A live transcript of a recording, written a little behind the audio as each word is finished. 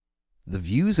The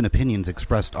views and opinions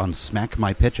expressed on Smack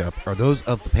My Pitch Up are those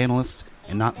of the panelists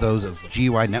and not those of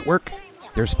GUI Network,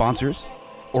 their sponsors,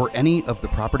 or any of the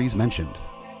properties mentioned.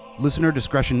 Listener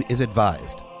discretion is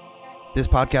advised. This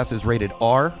podcast is rated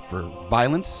R for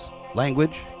violence,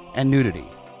 language, and nudity.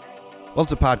 Well,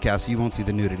 it's a podcast, so you won't see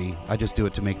the nudity. I just do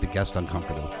it to make the guest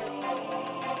uncomfortable.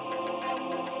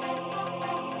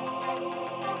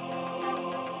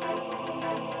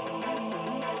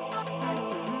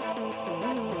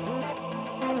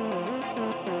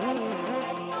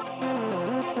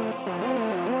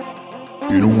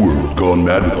 In a world gone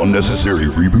mad with unnecessary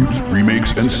reboots,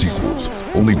 remakes, and sequels,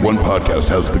 only one podcast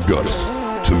has the guts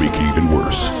to make it even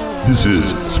worse. This is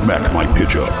Smack My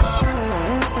Pitch Up.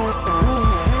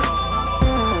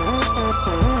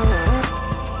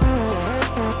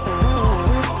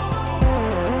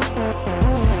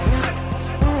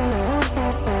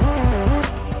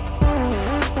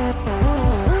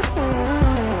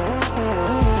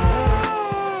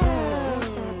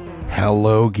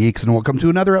 Hello, geeks, and welcome to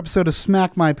another episode of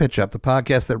Smack My Pitch Up, the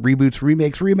podcast that reboots,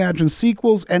 remakes, reimagines,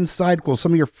 sequels, and sidequels,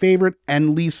 some of your favorite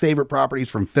and least favorite properties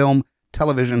from film,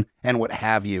 television, and what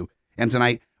have you. And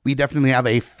tonight, we definitely have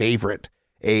a favorite,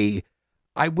 I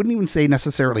wouldn't even say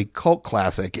necessarily cult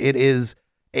classic. It is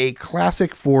a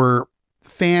classic for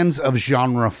fans of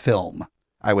genre film,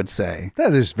 I would say.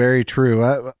 That is very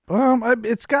true.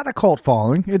 It's got a cult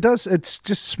following. It does. It's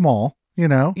just small. You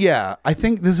know? Yeah, I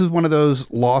think this is one of those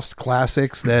lost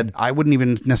classics that I wouldn't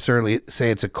even necessarily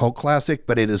say it's a cult classic,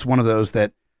 but it is one of those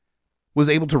that was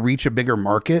able to reach a bigger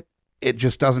market. It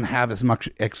just doesn't have as much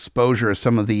exposure as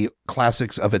some of the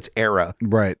classics of its era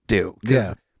do.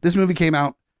 Yeah. This movie came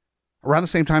out around the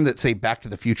same time that, say, Back to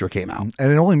the Future came out.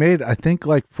 And it only made, I think,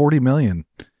 like 40 million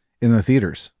in the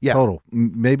theaters total.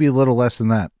 Maybe a little less than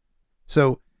that.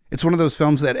 So it's one of those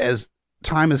films that as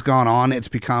time has gone on, it's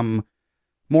become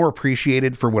more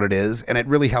appreciated for what it is, and it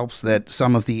really helps that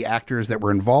some of the actors that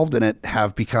were involved in it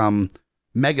have become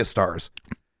megastars.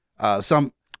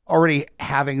 Some already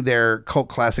having their cult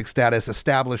classic status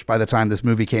established by the time this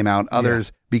movie came out,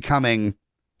 others becoming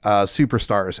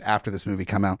superstars after this movie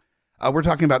came out. We're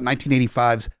talking about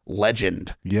 1985's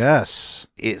Legend. Yes.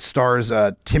 It stars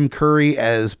Tim Curry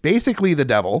as basically the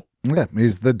devil. Yeah,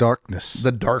 he's the darkness.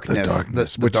 The Dark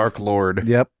Lord.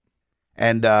 Yep.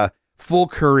 And full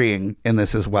currying in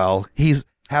this as well. He's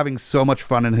having so much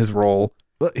fun in his role.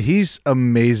 He's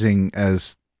amazing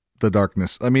as the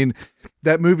darkness. I mean,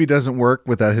 that movie doesn't work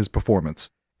without his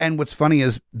performance. And what's funny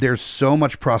is there's so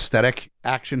much prosthetic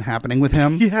action happening with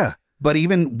him. Yeah. But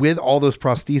even with all those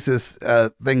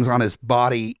prosthesis things on his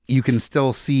body, you can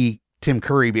still see Tim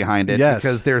Curry behind it. Yes.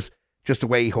 Because there's just the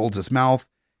way he holds his mouth,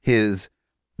 his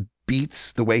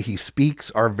beats, the way he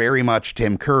speaks are very much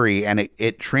Tim Curry, and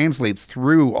it translates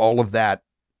through all of that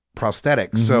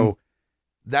prosthetic. Mm-hmm. So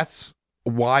that's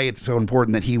why it's so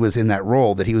important that he was in that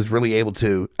role, that he was really able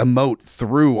to emote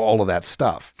through all of that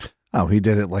stuff. Oh, he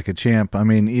did it like a champ. I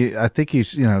mean, I think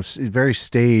he's, very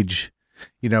stage,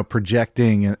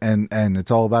 projecting and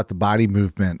it's all about the body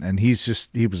movement. And he's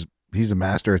a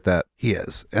master at that. He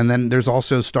is. And then there's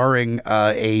also starring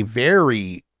a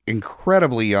very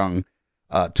incredibly young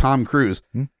Tom Cruise.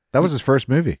 That was his first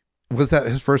movie. Was that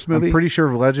his first movie? I'm pretty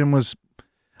sure Legend was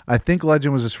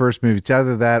his first movie. It's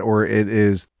either that or it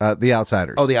is The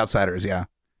Outsiders. Oh, The Outsiders, yeah.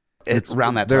 It's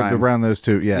around that time. They're around those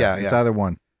two, yeah. It's either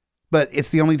one. But it's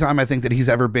the only time I think that he's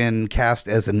ever been cast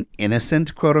as an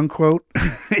innocent, quote unquote,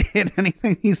 in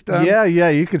anything he's done. Yeah,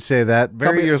 you could say that. A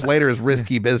couple years later is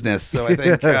Risky Business, so I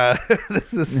think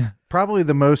this is probably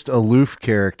the most aloof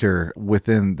character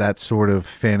within that sort of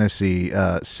fantasy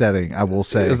setting, I will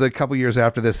say. It was a couple years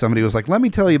after this, somebody was like, let me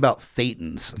tell you about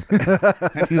Thetans.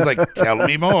 And he was like, tell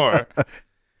me more.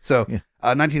 So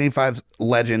 1985's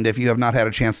Legend, if you have not had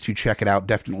a chance to check it out,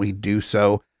 definitely do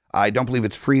so. I don't believe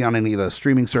it's free on any of the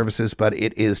streaming services, but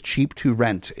it is cheap to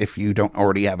rent if you don't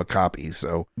already have a copy.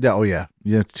 So yeah,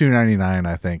 it's $2.99,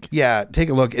 I think. Yeah, take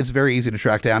a look. It's very easy to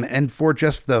track down, and for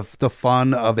just the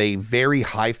fun of a very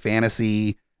high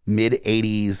fantasy mid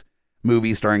 80s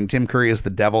movie starring Tim Curry as the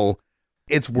devil,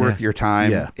 it's worth your time.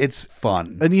 Yeah. It's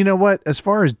fun. And you know what? As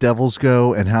far as devils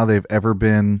go and how they've ever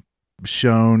been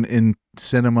shown in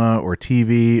cinema or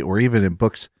TV or even in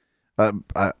books,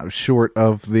 short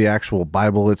of the actual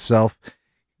Bible itself,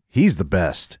 he's the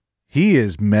best. He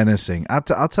is menacing. I'll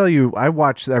tell you, I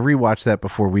rewatched that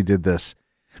before we did this,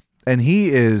 and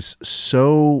he is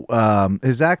so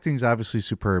his acting's obviously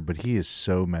superb, but he is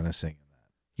so menacing in that.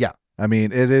 Yeah, I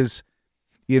mean, it is,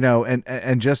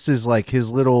 and just his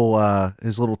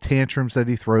little tantrums that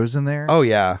he throws in there. Oh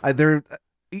yeah,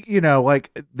 you know,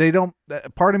 like they don't.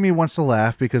 Part of me wants to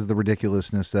laugh because of the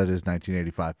ridiculousness that is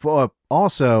 1985.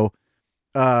 Also,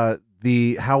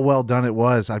 the how well done it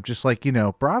was. I'm just like, you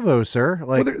know, bravo, sir.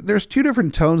 Like, well, there's two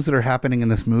different tones that are happening in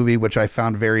this movie, which I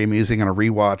found very amusing on a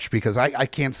rewatch, because I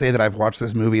can't say that I've watched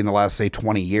this movie in the last, say,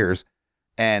 20 years,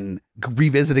 and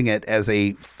revisiting it as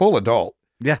a full adult.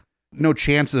 Yeah. No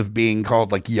chance of being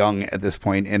called like young at this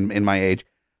point in my age.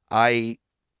 I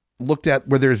looked at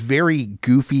where there's very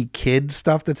goofy kid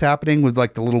stuff that's happening with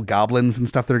like the little goblins and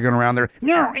stuff that are going around there.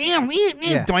 Yeah.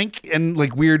 Doink, and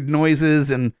like weird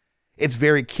noises, and it's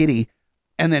very kiddie.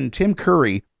 And then Tim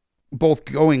Curry, both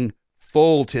going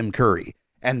full Tim Curry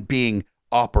and being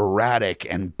operatic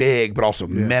and big, but also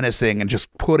menacing, and just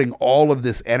putting all of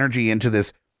this energy into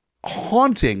this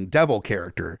haunting devil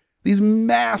character. These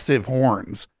massive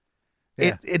horns.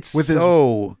 Yeah. It's with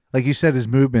so... like you said, his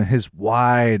movement, his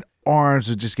wide arms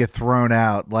would just get thrown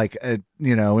out, like,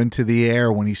 you know, into the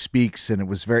air when he speaks. And it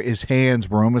was his hands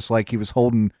were almost like he was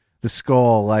holding the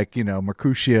skull, like, you know,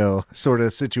 Mercutio sort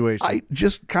of situation. I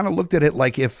just kind of looked at it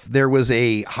like if there was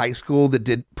a high school that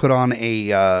did put on a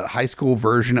high school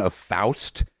version of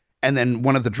Faust, and then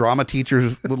one of the drama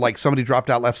teachers, like somebody dropped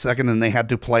out last second and they had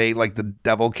to play like the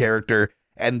devil character,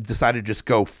 and decided to just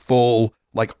go full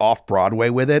like off Broadway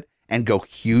with it and go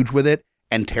huge with it,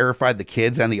 and terrified the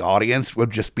kids and the audience with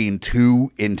just being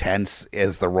too intense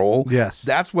as the role. Yes.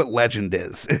 That's what Legend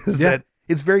is that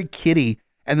it's very kiddie.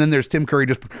 And then there's Tim Curry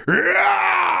just fucking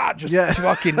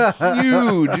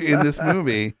huge in this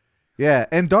movie. Yeah.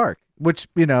 And dark, which,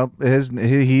 you know,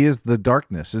 he is the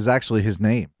darkness is actually his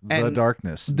name, the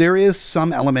darkness. There is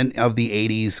some element of the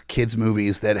 80s kids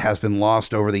movies that has been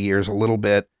lost over the years a little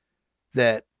bit,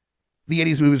 that the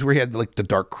 80s movies where he had like the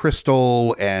Dark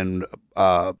Crystal and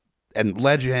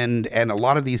Legend, and a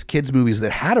lot of these kids movies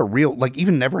that had a real, like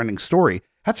even Neverending Story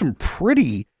had some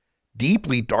pretty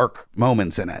deeply dark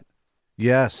moments in it.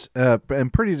 Yes,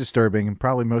 and pretty disturbing, and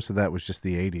probably most of that was just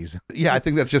the 80s. Yeah, I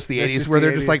think that's just the 80s, where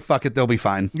they're just like, fuck it, they'll be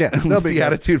fine. Yeah, that's the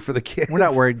attitude for the kids. We're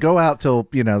not worried. Go out till,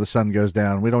 you know, the sun goes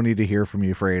down. We don't need to hear from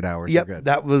you for 8 hours. Yep, good.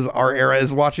 That was our era,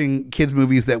 is watching kids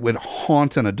movies that would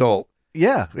haunt an adult.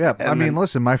 Yeah. I mean,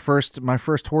 listen, my first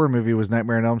horror movie was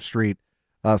Nightmare on Elm Street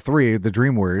 3, The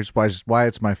Dream Warriors, why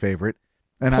it's my favorite.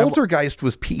 And Poltergeist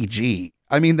was PG.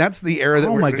 I mean, that's the era that it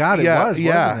was, wasn't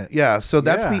it? Yeah. So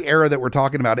that's the era that we're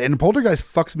talking about. And Poltergeist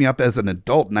fucks me up as an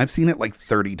adult, and I've seen it like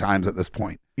 30 times at this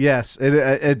point. Yes,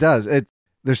 it does.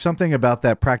 There's something about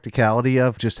that practicality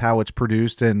of just how it's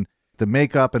produced and the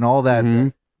makeup and all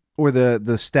that, or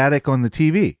the static on the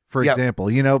TV, for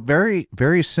example. You know, very,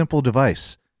 very simple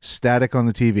device, static on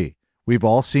the TV. We've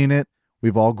all seen it.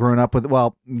 We've all grown up with it.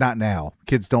 Well, not now.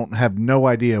 Kids don't have no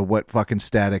idea what fucking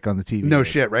static on the TV No is.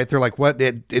 shit, right? They're like, what?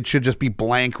 It should just be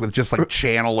blank with just like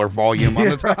channel or volume on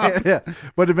the top. Right, yeah.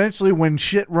 But eventually when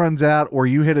shit runs out or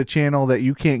you hit a channel that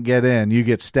you can't get in, you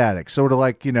get static. Sort of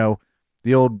like, you know,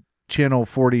 the old channel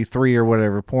 43 or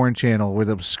whatever, porn channel with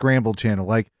a scrambled channel.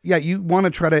 Like, yeah, you want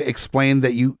to try to explain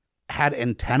that you had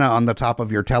antenna on the top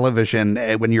of your television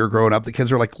when you were growing up. The kids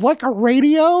are like a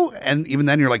radio? And even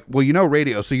then you're like, well, you know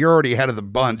radio, so you're already ahead of the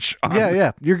bunch.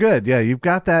 Yeah, you're good. Yeah, you've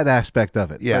got that aspect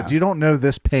of it. Yeah. But you don't know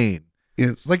this pain.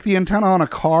 It's like the antenna on a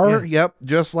car. Yeah. Yep,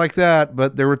 just like that.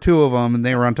 But there were two of them, and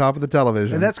they were on top of the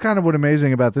television. And that's kind of what's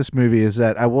amazing about this movie is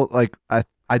that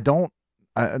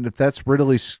if that's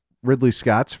Ridley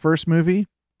Scott's first movie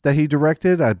that he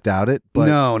directed, I doubt it. But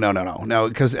no,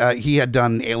 because he had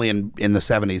done Alien in the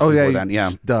 70s. Oh yeah, then.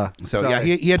 Yeah. Duh. So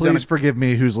sorry. yeah, he had Please forgive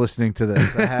me, who's listening to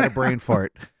this. I had a brain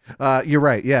fart. You're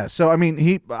right. Yeah. So I mean,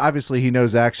 he obviously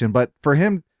knows action, but for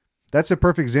him, that's a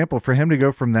perfect example for him to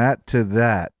go from that to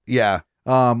that. Yeah.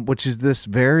 Which is this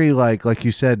very like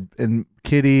you said, in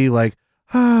kiddie, like,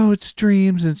 oh, it's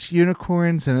dreams, it's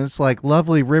unicorns, and it's like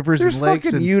lovely rivers There's and lakes.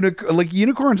 Fucking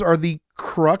unicorns are the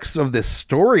crux of this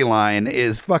storyline,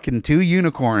 is fucking two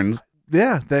unicorns.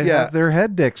 Yeah, they have their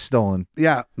head dicks stolen.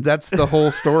 Yeah, that's the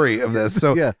whole story of this.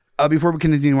 So yeah. Before we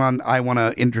continue on, I want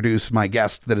to introduce my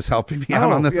guest that is helping me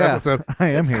out on this episode. I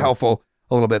am here. Helpful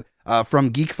a little bit. From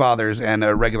Geek Fathers and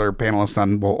a regular panelist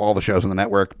on all the shows on the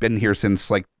network. Been here since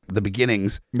like the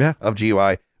beginnings of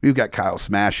GUI. We've got Kyle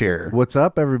Smash here. What's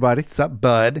up, everybody? What's up,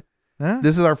 bud? Huh?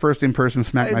 This is our first in-person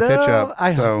Smack My Pitch Up.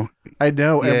 I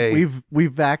know. Yay. And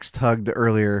we've vaxxed hugged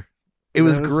earlier. It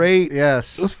was great.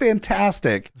 Yes. It was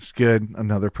fantastic. It's good.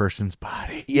 Another person's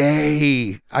body.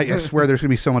 Yay. I swear there's going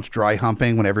to be so much dry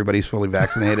humping when everybody's fully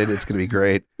vaccinated. It's going to be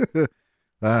great.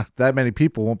 That many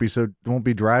people won't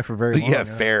be dry for very long. Yeah,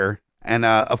 fair. And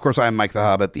of course, I'm Mike the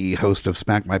Hobbit, the host of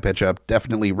Smack My Pitch Up.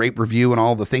 Definitely rate, review, and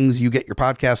all the things you get your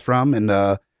podcast from,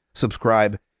 and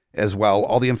subscribe as well.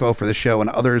 All the info for the show and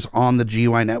others on the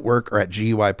GUI network are at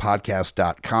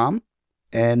guipodcast.com.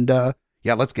 And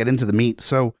let's get into the meat.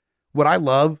 So what I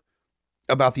love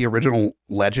about the original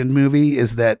Legend movie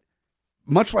is that,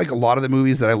 much like a lot of the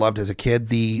movies that I loved as a kid,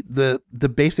 the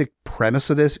basic premise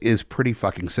of this is pretty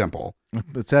fucking simple.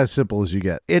 It's as simple as you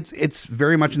get. It's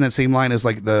very much in that same line as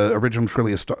like the original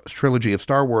trilogy of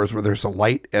Star Wars, where there's a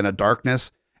light and a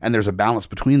darkness, and there's a balance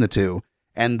between the two.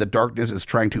 And the darkness is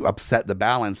trying to upset the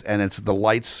balance, and it's the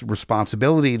light's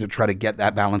responsibility to try to get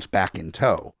that balance back in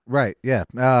tow. Right, yeah.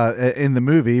 In the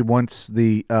movie, once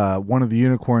the one of the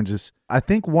unicorns is, I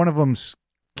think one of them's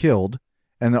killed,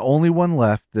 and the only one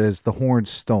left is the horn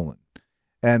stolen.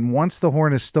 And once the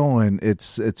horn is stolen,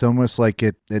 it's almost like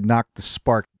it knocked the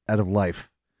spark out of life.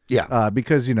 Yeah.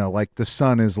 Because, like the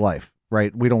sun is life,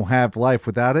 right? We don't have life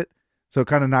without it. So it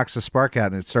kind of knocks the spark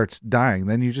out and it starts dying.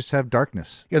 Then you just have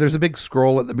darkness. Yeah, there's a big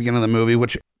scroll at the beginning of the movie,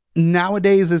 which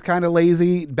nowadays is kind of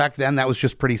lazy. Back then, that was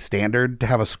just pretty standard to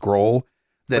have a scroll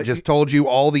that just told you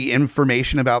all the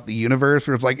information about the universe.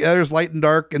 Where it's like, there's light and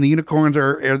dark, and the unicorns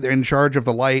are in charge of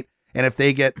the light. And if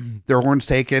they get their horns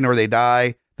taken or they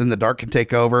die, then the dark can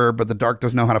take over. But the dark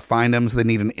doesn't know how to find them, so they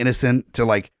need an innocent to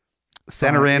like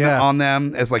center in on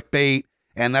them as like bait.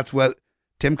 And that's what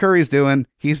Tim Curry's doing.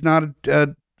 He's not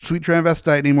a sweet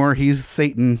transvestite anymore. He's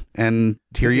Satan, and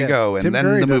here you go. And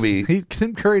then the movie.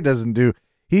 Tim Curry doesn't do.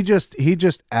 He just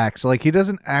acts. Like, he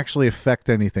doesn't actually affect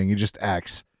anything. He just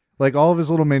acts. Like, all of his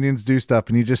little minions do stuff,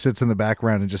 and he just sits in the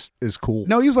background and just is cool.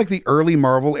 No, he's like the early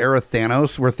Marvel era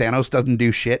Thanos, where Thanos doesn't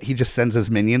do shit. He just sends his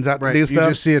minions out to do stuff. You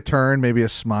just see a turn, maybe a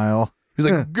smile. He's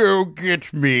like, go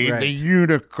get me the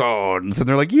unicorns. And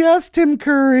they're like, yes, Tim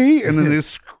Curry. And then they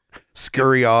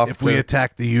scurry off. If we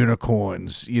attack the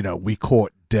unicorns, we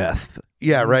court death.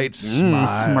 Yeah, right.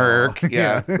 Smile. Smirk.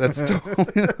 Yeah, that's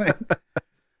totally.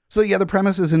 So yeah, the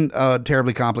premise isn't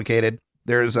terribly complicated.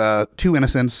 There's two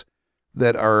innocents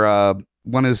that are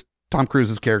one is Tom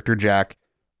Cruise's character Jack,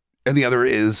 and the other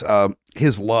is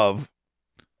his love,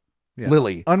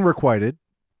 Lily. Unrequited.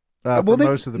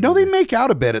 Most of the movie. They make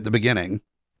out a bit at the beginning.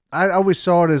 I always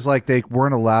saw it as like they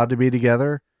weren't allowed to be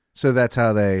together, so that's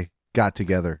how they got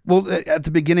together. Well, at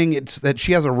the beginning, it's that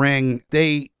she has a ring.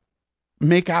 They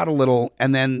make out a little,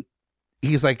 and then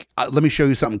he's like, let me show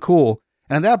you something cool.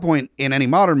 And at that point, in any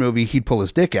modern movie, he'd pull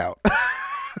his dick out.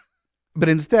 But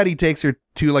instead, he takes her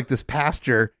to like this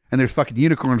pasture, and there's fucking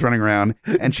unicorns running around,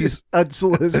 and she's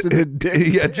unsolicited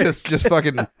dick. Yeah, just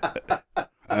fucking.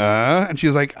 And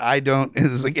she's like, I don't.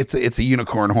 It's like it's a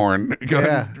unicorn horn. Go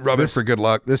ahead and rub it for good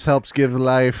luck. This helps give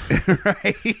life,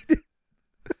 right?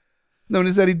 No,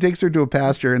 instead he takes her to a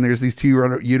pasture, and there's these two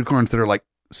unicorns that are like,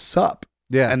 sup.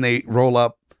 Yeah. And they roll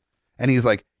up, and he's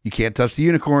like, you can't touch the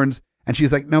unicorns. And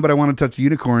she's like, no, but I want to touch the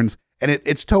unicorns. And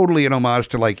it's totally an homage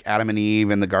to like Adam and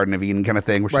Eve and the Garden of Eden kind of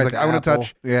thing, where she's like, I want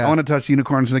to touch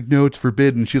unicorns. And like, no, it's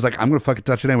forbidden. She's like, I'm going to fucking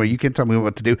touch it anyway. You can't tell me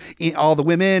what to do. All the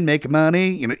women make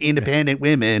money, independent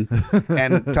women,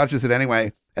 and touches it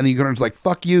anyway. And the unicorn's like,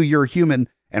 fuck you, you're a human,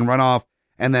 and run off.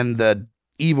 And then the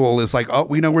evil is like, oh,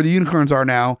 we know where the unicorns are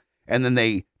now. And then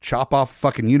they chop off a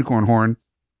fucking unicorn horn,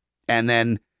 and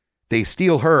then they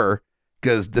steal her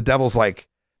because the devil's like,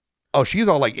 oh, she's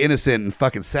all like innocent and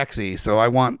fucking sexy, so I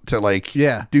want to like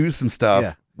do some stuff.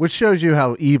 Yeah. Which shows you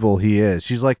how evil he is.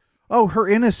 She's like, oh, her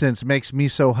innocence makes me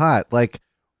so hot. Like,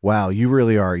 wow, you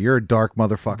really are. You're a dark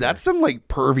motherfucker. That's some like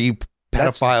pervy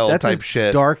pedophile that's type as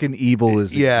shit. Dark and evil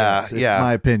as it gets, in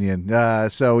my opinion.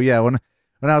 So yeah, when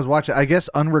I was watching, I guess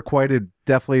unrequited,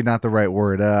 definitely not the right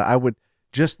word. I would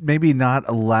just maybe not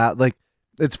allow, like,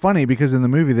 it's funny because in the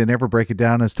movie they never break it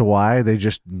down as to why. They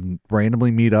just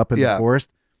randomly meet up in the forest.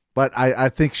 But I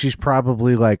think she's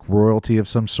probably like royalty of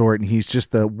some sort, and he's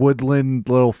just a woodland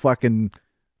little fucking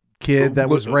kid that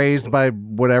was raised by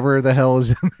whatever the hell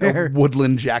is in there.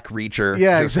 Woodland Jack Reacher.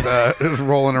 Yeah, just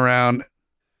rolling around.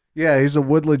 Yeah, he's a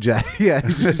woodland Jack. Yeah,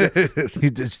 he's just,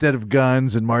 instead of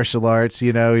guns and martial arts,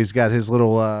 he's got his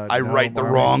little. I right the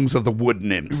wrongs of the wood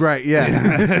nymphs. Right.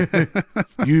 Yeah.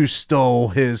 You stole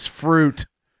his fruit.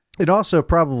 And also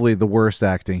probably the worst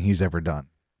acting he's ever done.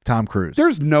 Tom Cruise.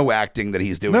 There's no acting that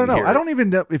he's doing. No, here. I don't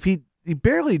even know if he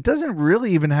barely doesn't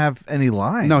really even have any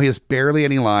lines. No, he has barely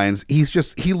any lines.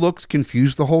 He looks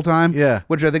confused the whole time. Yeah.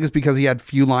 Which I think is because he had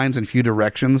few lines and few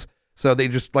directions. So they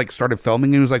just like started filming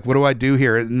and he was like, what do I do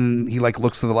here? And he like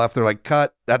looks to the left. They're like,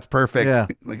 cut. That's perfect. Yeah.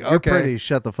 Like, okay. You're pretty.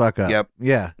 Shut the fuck up. Yep.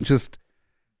 Yeah. Just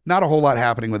not a whole lot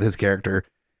happening with his character.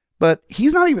 But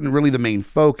he's not even really the main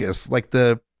focus. Like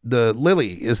the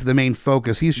Lily is the main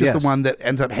focus. He's just the one that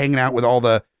ends up hanging out with all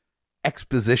the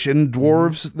exposition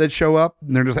dwarves that show up,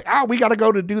 and they're just like, we got to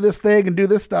go to do this thing and do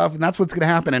this stuff, and that's what's going to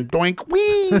happen. And doink,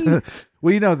 wee.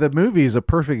 Well, the movie is a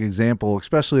perfect example,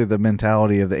 especially the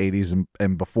mentality of the 80s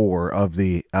and before, of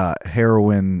the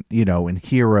heroine, and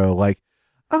hero, like,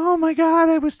 oh my God,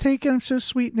 I was taken. I'm so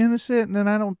sweet and innocent, and then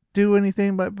I don't do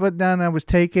anything, but then I was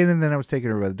taken, and then I was taken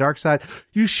over by the dark side.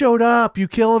 You showed up, you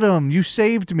killed him, you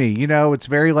saved me. It's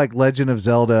very like Legend of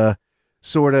Zelda,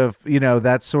 sort of,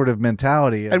 that sort of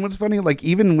mentality. And what's funny, like,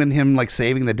 even when him like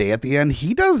saving the day at the end,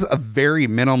 he does a very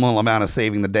minimal amount of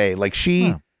saving the day. Like,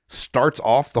 she starts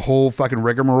off the whole fucking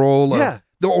rigmarole.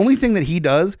 The only thing that he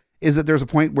does is that there's a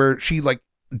point where she like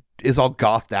is all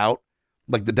gothed out.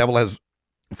 Like, the devil has,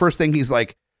 first thing he's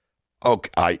like,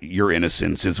 your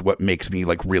innocence is what makes me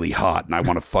like really hot, and I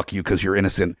want to fuck you because you're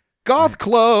innocent. Goth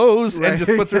clothes, and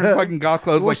just puts her in fucking goth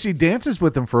clothes. Well, like, she dances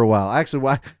with him for a while. Actually,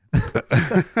 why?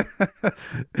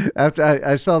 After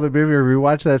I saw the movie, we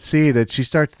watched that scene, and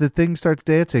the thing starts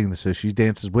dancing, so she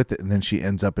dances with it, and then she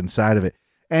ends up inside of it.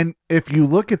 And if you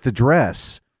look at the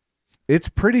dress, it's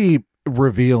pretty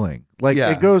revealing. Like,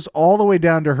 it goes all the way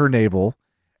down to her navel,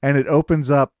 and it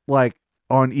opens up like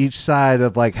on each side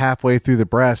of like halfway through the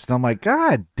breast. And I'm like,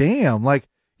 God damn, like,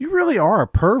 you really are a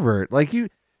pervert. Like, you.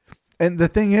 And the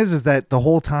thing is that the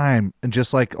whole time, and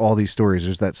just like all these stories,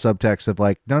 there's that subtext of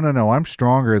like, no, I'm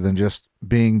stronger than just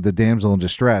being the damsel in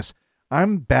distress.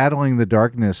 I'm battling the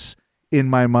darkness in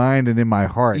my mind and in my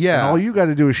heart. Yeah. And all you got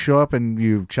to do is show up and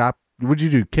you what'd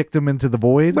you do? Kick them into the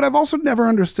void? But I've also never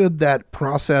understood that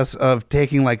process of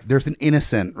taking, like, there's an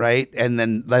innocent, right? And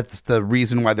then that's the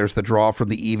reason why there's the draw from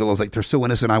the evil, is like, they're so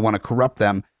innocent, I want to corrupt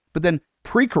them. But then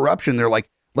pre-corruption, they're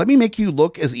like, let me make you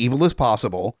look as evil as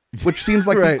possible, which seems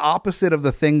like the opposite of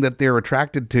the thing that they're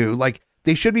attracted to. Like,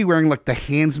 they should be wearing like the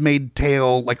Handmaid's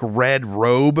Tale, like, red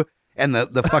robe and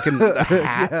the fucking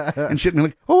hat and shit. And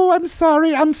like, oh, I'm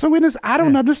sorry, I'm so innocent, I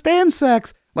don't understand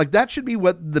sex. Like, that should be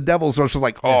what the devil's supposed to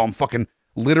like, I'm fucking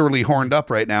literally horned up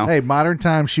right now. Hey, modern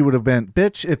times, she would have been,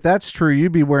 bitch, if that's true,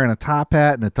 you'd be wearing a top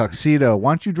hat and a tuxedo.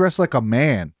 Why don't you dress like a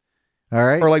man? All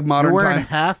right. Or like modern You're wearing times,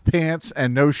 half pants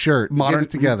and no shirt. Get it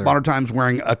together. Modern times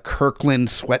wearing a Kirkland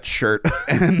sweatshirt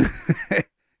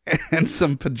and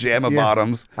some pajama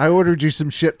bottoms. I ordered you some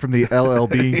shit from the LL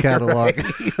Bean catalog.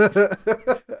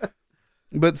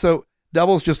 But so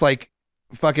Devil's just like,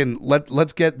 fucking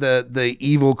let's get the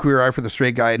evil queer eye for the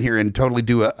straight guy in here and totally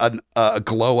do a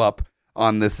glow up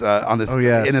on this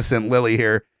innocent Lily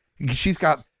here. She's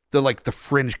got the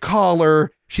fringe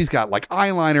collar. She's got like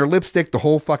eyeliner, lipstick, the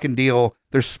whole fucking deal.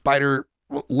 There's spider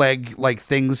leg like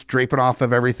things draping off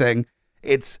of everything.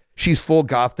 She's full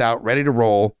gothed out, ready to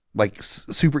roll, like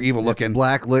super evil looking.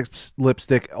 Black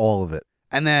lipstick, all of it.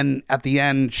 And then at the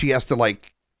end, she has to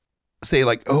like say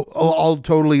like, oh, I'll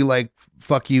totally like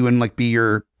fuck you and like be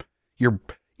your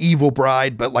evil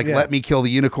bride, but like let me kill the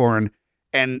unicorn.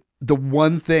 And the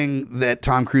one thing that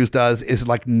Tom Cruise does is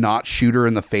like not shoot her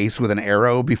in the face with an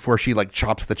arrow before she like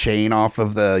chops the chain off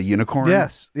of the unicorn.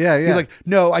 Yes. Yeah. He's like,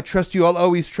 no, I trust you. I'll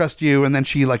always trust you. And then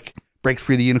she like breaks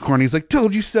free the unicorn. He's like,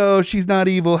 told you so. She's not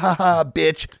evil. Haha,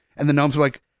 bitch. And the gnomes are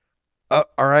like, all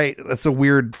right, that's a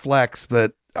weird flex,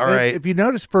 but all right. If you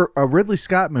notice, for a Ridley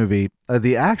Scott movie,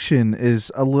 the action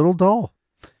is a little dull.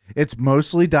 It's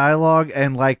mostly dialogue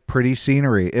and like pretty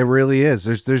scenery. It really is.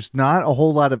 There's not a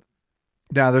whole lot of.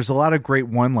 Now, there's a lot of great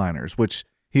one-liners, which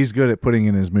he's good at putting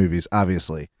in his movies,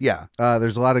 obviously. Yeah.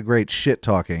 There's a lot of great shit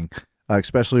talking,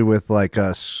 especially with like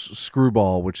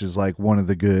Screwball, which is like one of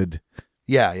the good.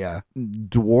 Yeah.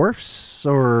 Dwarfs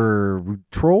or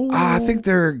trolls? I think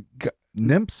they're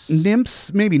nymphs.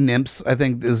 Maybe nymphs, I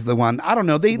think is the one. I don't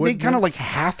know. They kind of like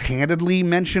half-handedly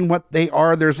mention what they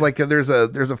are. There's like there's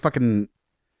a fucking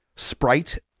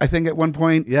sprite, I think, at one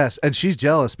point. Yes, and she's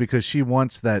jealous because she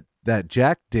wants that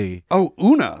Jack D. Oh,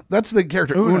 Una. That's the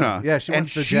character, Una. Yeah, she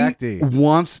wants the Jack D.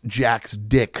 Wants Jack's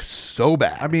dick so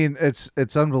bad. I mean, it's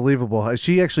unbelievable.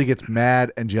 She actually gets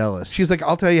mad and jealous. She's like,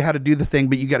 I'll tell you how to do the thing,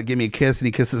 but you got to give me a kiss. And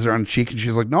he kisses her on the cheek, and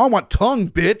she's like, no, I want tongue,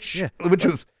 bitch. Yeah. Which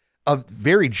was a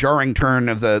very jarring turn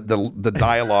of the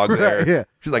dialogue there. Right, yeah.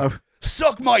 She's like,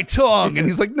 suck my tongue. And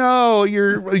he's like, no,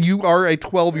 you are a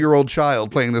 12-year-old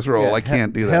child playing this role. I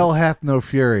can't do that. Hell hath no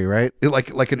fury, right?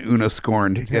 Like an Una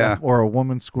scorned. Yeah. Or a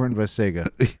woman scorned by Sega.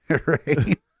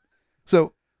 Right.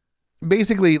 So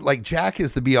basically, like, Jack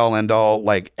is the be all end all.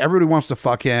 Like, everybody wants to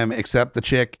fuck him except the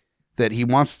chick that he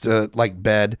wants to like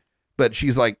bed. But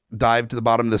she's like, dive to the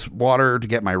bottom of this water to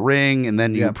get my ring. And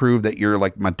then you prove that you're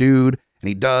like my dude. And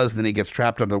he does. And then he gets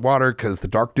trapped under the water because the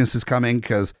darkness is coming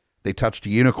because they touched a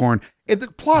unicorn.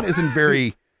 The plot isn't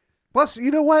very. Plus,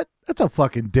 you know what? That's a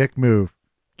fucking dick move.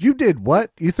 You did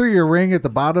what? You threw your ring at the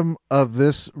bottom of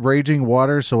this raging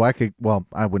water so I could, well,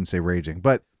 I wouldn't say raging,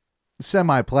 but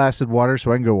semi-placid water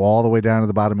so I can go all the way down to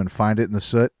the bottom and find it in the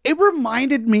soot. It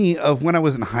reminded me of when I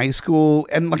was in high school,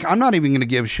 and like I'm not even going to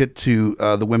give shit to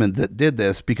the women that did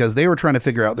this because they were trying to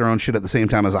figure out their own shit at the same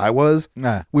time as I was.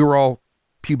 Nah. We were all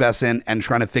pubescent and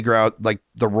trying to figure out like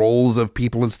the roles of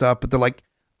people and stuff, but they're like,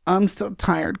 I'm so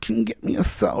tired. Can you get me a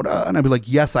soda? And I'd be like,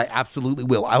 yes, I absolutely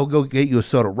will. I will go get you a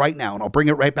soda right now, and I'll bring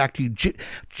it right back to you,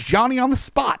 Johnny on the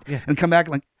spot, and come back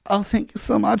and like, oh, thank you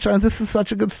so much. This is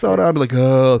such a good soda. I'd be like,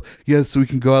 oh, yes, so we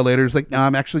can go out later. It's like, no,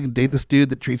 I'm actually going to date this dude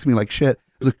that treats me like shit.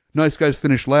 I was like, nice guys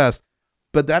finish last.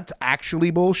 But that's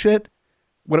actually bullshit.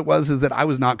 What it was is that I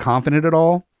was not confident at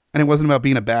all. And it wasn't about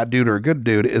being a bad dude or a good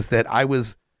dude. Is that I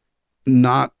was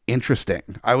not interesting.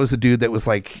 I was a dude that was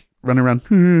like running around.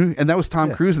 And that was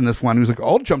Tom Cruise in this one. He was like,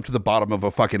 I'll jump to the bottom of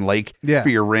a fucking lake for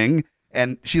your ring.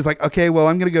 And she's like, okay, well,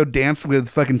 I'm going to go dance with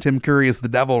fucking Tim Curry as the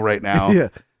devil right now. Yeah.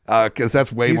 Because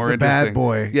that's way He's more the interesting. bad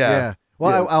boy. Yeah.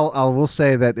 Well, I will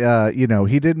say that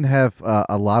he didn't have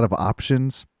a lot of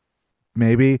options,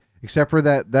 maybe, except for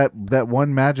that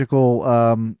one magical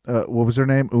what was her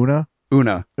name? Una.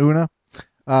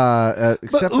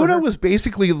 But Una was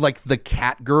basically like the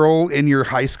cat girl in your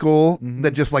high school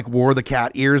that just like wore the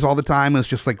cat ears all the time. It was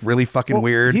just like really fucking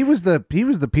weird. He was the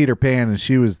Peter Pan and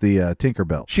she was the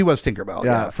Tinkerbell. She was Tinkerbell.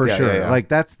 Yeah, for sure. Yeah. Like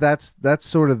that's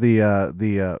sort of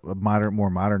the more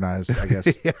modernized, I guess,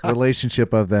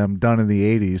 relationship of them done in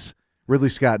the 80s. Ridley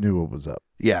Scott knew what was up.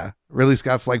 Yeah. Ridley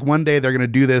Scott's like, one day they're going to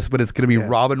do this, but it's going to be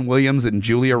Robin Williams and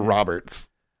Julia Roberts.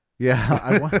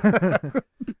 Yeah.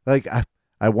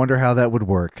 I wonder how that would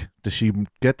work. Does she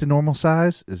get to normal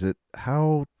size? Is it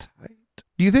how tight?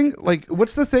 Do you think, like,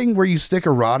 what's the thing where you stick a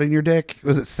rod in your dick?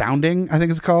 Was it sounding? I think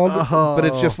it's called. Oh. But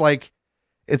it's just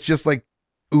like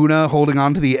Una holding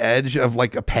on to the edge of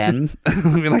like a pen. I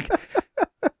mean, like,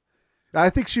 I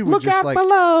think she would look just out like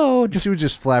below. she would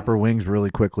just flap her wings really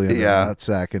quickly in the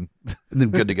nutsack and then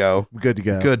good to go. Good to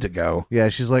go. Good to go. Yeah,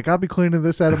 she's like, I'll be cleaning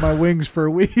this out of my wings for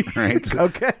a week. Right.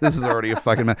 Okay. This is already a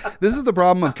fucking mess. This is the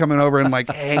problem of coming over and like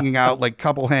hanging out, like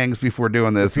couple hangs before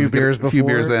doing this. A few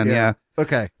beers in. Yeah.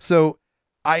 Okay. So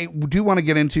I do want to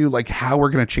get into like how we're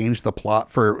going to change the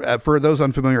plot for those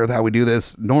unfamiliar with how we do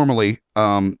this normally,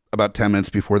 about 10 minutes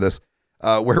before this,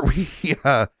 where we,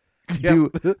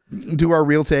 do our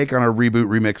real take on our reboot,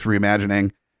 remix, reimagining,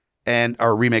 and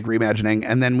our remake, reimagining,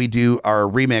 and then we do our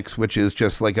remix, which is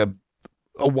just like a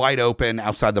wide open,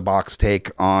 outside the box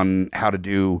take on how to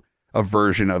do a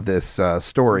version of this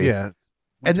story. Yeah,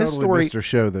 and this story, Mr.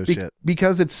 Show those shit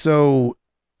because it's so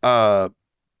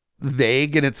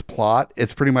vague in its plot.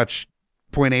 It's pretty much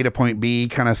point A to point B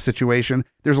kind of situation.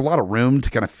 There's a lot of room to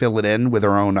kind of fill it in with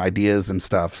our own ideas and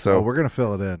stuff. So we're gonna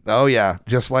fill it in. Oh yeah,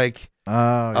 just like.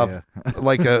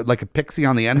 Like a pixie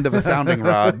on the end of a sounding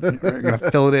rod. We're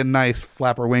gonna fill it in nice,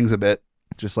 flap our wings a bit,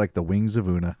 just like the wings of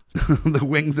Una. The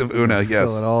wings of Una. Yes,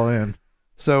 fill it all in.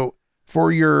 So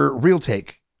for your real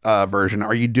take version,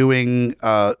 are you doing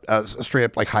a straight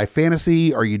up like high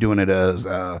fantasy? Are you doing it as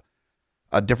a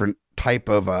different type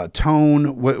of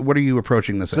tone? What are you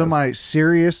approaching this? So as? my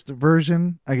serious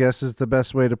version, I guess, is the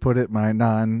best way to put it. My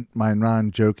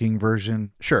non joking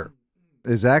version, sure,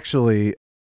 is actually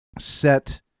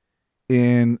set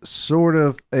in sort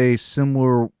of a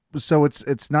similar, so it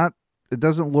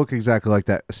doesn't look exactly like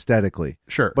that aesthetically,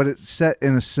 sure, but it's set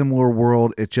in a similar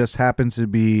world. It just happens to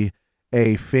be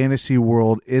a fantasy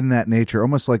world in that nature,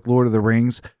 almost like Lord of the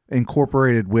Rings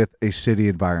incorporated with a city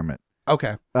environment.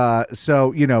 Okay.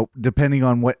 So depending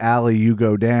on what alley you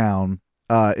go down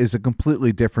is a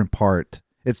completely different part.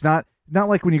 It's not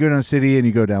like when you go down a city and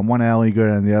you go down one alley, you go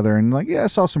down the other, and like, yeah, I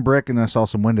saw some brick and I saw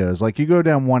some windows. Like you go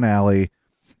down one alley,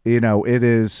 it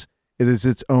is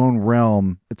its own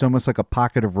realm. It's almost like a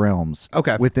pocket of realms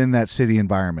within that city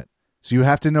environment. So you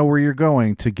have to know where you're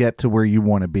going to get to where you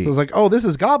want to be. So it's like, oh, this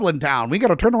is Goblin Town. We got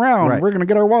to turn around. Right. We're going to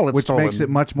get our wallets Which stolen. makes it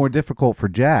much more difficult for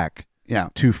Jack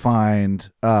to find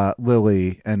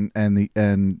Lily and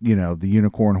the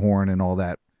unicorn horn and all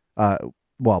that.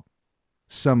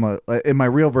 Some in my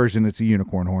real version it's a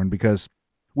unicorn horn because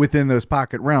within those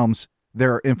pocket realms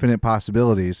there are infinite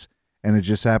possibilities, and it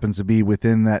just happens to be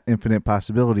within that infinite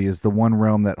possibility is the one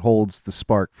realm that holds the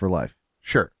spark for life.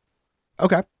 Sure.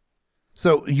 Okay.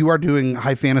 So you are doing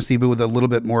high fantasy but with a little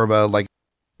bit more of a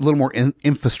little more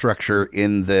infrastructure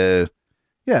in the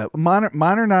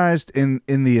modernized in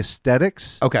the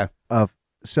aesthetics. Okay.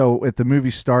 So if the movie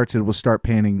starts, it will start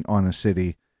painting on a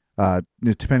city.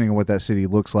 Depending on what that city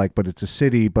looks like, but it's a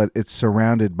city, but it's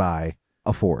surrounded by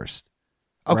a forest.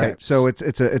 Okay. Right? So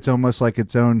it's almost like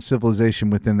its own civilization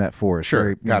within that forest. Sure.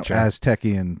 Very, Gotcha.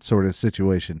 Aztecian sort of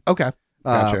situation. Okay.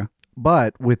 Gotcha.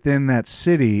 But within that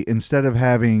city, instead of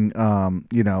having, to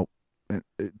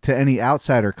any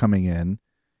outsider coming in,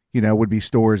 would be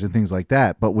stores and things like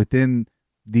that. But within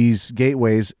these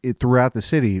gateways throughout the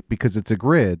city, because it's a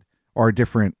grid, are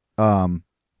different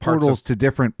portals to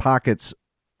different pockets,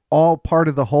 all part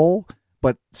of the whole,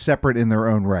 but separate in their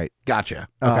own right. Gotcha.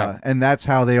 Okay. And that's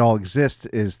how they all exist,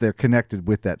 is they're connected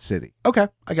with that city. Okay.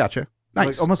 I gotcha. Nice.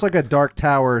 Like, almost like a Dark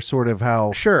Tower sort of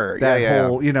how Sure. that yeah.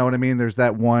 whole, you know what I mean? There's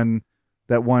that one,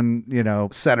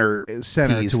 Center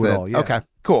piece to it all. Yeah. Okay.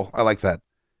 Cool. I like that.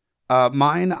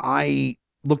 Mine, I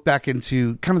look back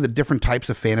into kind of the different types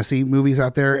of fantasy movies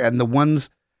out there, and the ones.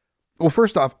 Well,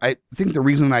 first off, I think the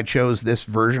reason I chose this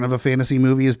version of a fantasy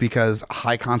movie is because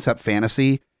high concept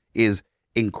fantasy is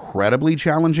incredibly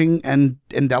challenging and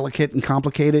delicate and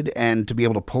complicated, and to be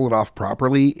able to pull it off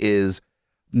properly is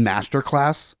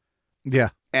masterclass. Yeah.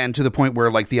 And to the point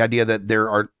where, like, the idea that there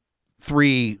are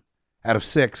 3 out of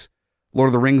 6 Lord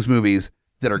of the Rings movies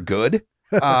that are good,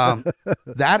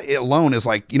 that alone is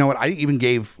like, you know what? I even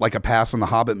gave like a pass on the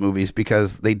Hobbit movies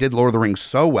because they did Lord of the Rings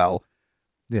so well.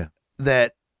 Yeah.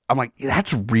 That I'm like,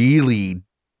 that's really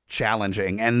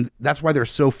challenging. And that's why there's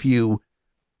so few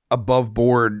above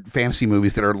board fantasy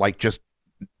movies that are like just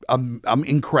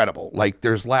incredible. Like,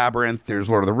 there's Labyrinth, there's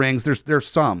Lord of the Rings, there's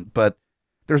some, but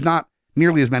there's not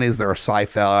nearly as many as there are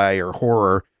sci-fi or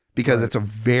horror, because it's a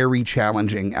very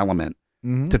challenging element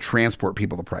to transport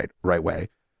people the right way.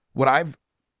 What I've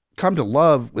come to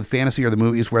love with fantasy are the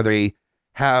movies where they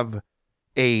have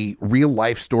a real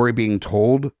life story being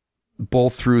told,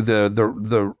 both through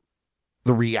the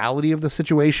reality of the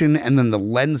situation and then the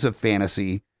lens of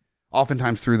fantasy,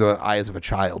 oftentimes through the eyes of a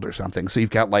child or something. So you've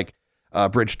got like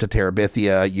Bridge to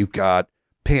Terabithia, you've got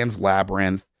Pan's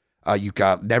Labyrinth, you've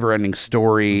got Neverending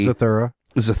Story,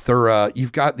 Zathura.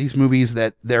 You've got these movies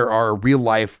that there are real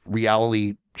life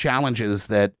reality challenges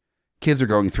that kids are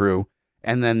going through.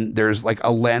 And then there's like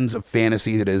a lens of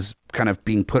fantasy that is kind of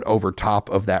being put over top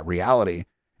of that reality.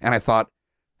 And I thought,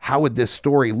 how would this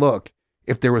story look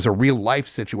if there was a real life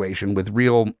situation with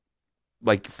real,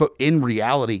 like, in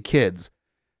reality kids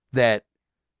that,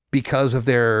 because of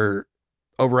their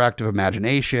overactive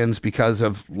imaginations, because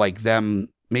of like them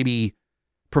maybe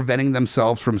preventing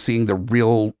themselves from seeing the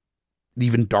real,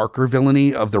 even darker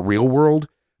villainy of the real world,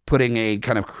 putting a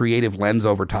kind of creative lens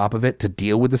over top of it to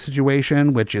deal with the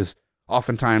situation, which is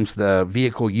oftentimes the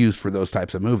vehicle used for those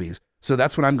types of movies. So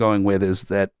that's what I'm going with, is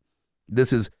that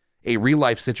this is a real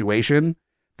life situation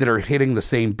that are hitting the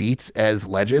same beats as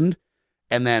Legend.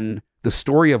 And then the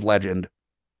story of Legend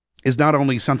is not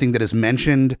only something that is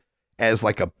mentioned as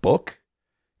like a book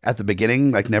at the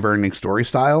beginning, like Neverending Story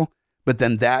style, but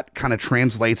then that kind of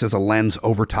translates as a lens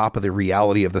over top of the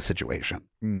reality of the situation.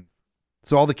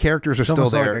 So all the characters are still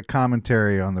there. Like a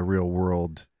commentary on the real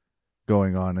world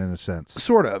going on, in a sense.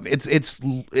 Sort of. It's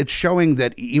showing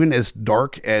that even as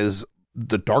dark as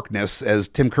the darkness as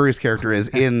Tim Curry's character is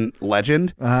in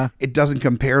Legend, it doesn't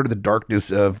compare to the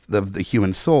darkness of the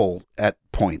human soul at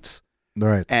points.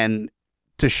 Right. And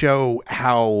to show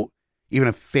how even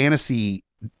a fantasy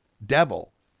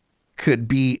devil could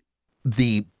be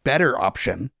the better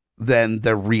option than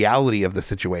the reality of the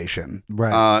situation.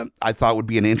 Right. I thought would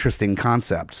be an interesting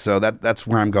concept. So that's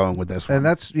where I'm going with this one. And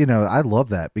that's, I love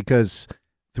that, because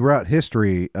throughout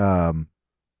history,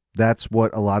 that's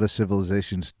what a lot of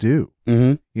civilizations do.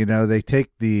 Mm-hmm. They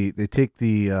take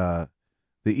the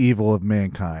evil of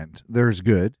mankind. There's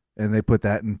good, and they put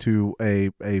that into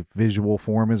a visual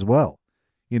form as well.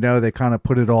 They kind of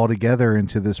put it all together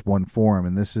into this one form,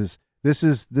 and this is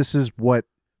what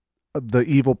the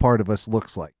evil part of us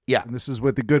looks like. Yeah. And this is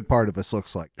what the good part of us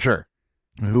looks like. Sure.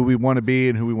 Who we want to be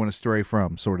and who we want to stray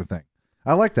from, sort of thing.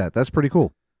 I like that. That's pretty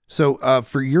cool. So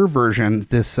for your version,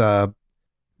 this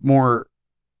more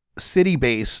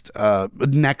city-based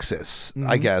nexus,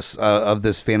 I guess, of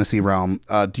this fantasy realm,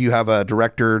 do you have a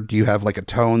director? Do you have like a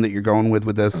tone that you're going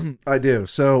with this? I do.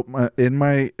 So in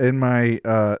my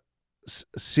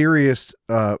serious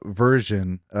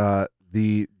version,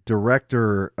 the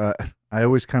director, I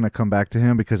always kind of come back to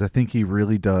him because I think he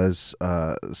really does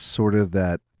sort of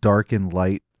that dark and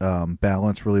light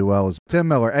balance really well, is Tim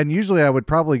Miller. And usually I would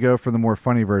probably go for the more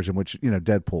funny version, which,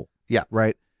 Deadpool. Yeah.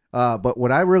 Right. But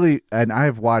what I really, and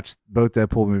I've watched both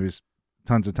Deadpool movies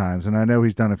tons of times, and I know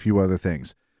he's done a few other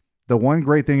things. The one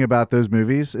great thing about those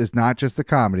movies is not just the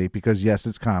comedy, because yes,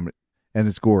 it's comedy and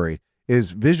it's gory,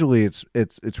 is visually it's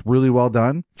really well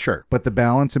done. Sure. But the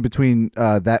balance in between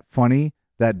that funny,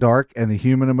 that dark, and the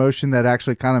human emotion that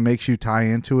actually kind of makes you tie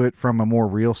into it from a more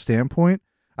real standpoint,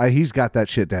 He's got that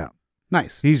shit down.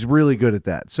 Nice. He's really good at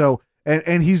that. So,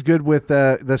 and he's good with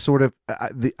the sort of,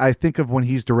 I think of when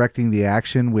he's directing the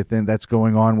action that's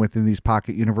going on within these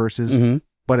pocket universes,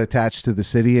 but attached to the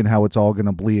city and how it's all going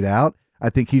to bleed out. I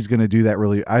think he's going to do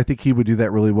that I think he would do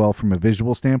that really well from a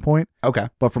visual standpoint. Okay.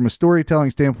 But from a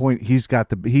storytelling standpoint,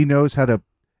 he knows how to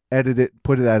edit it,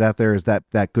 put that out there as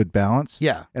that good balance.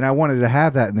 Yeah. And I wanted to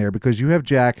have that in there because you have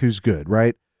Jack, who's good,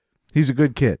 right? He's a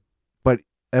good kid.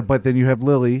 But then you have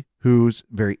Lily, who's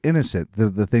very innocent.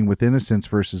 The thing with innocence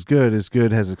versus good is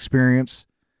good has experience.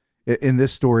 In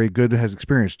this story, good has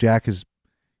experience. Jack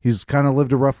he's kind of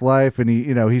lived a rough life, and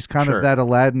he's kind of that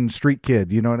Aladdin street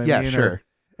kid. You know what I mean? Yeah, sure.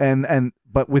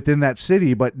 But within that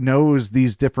city, but knows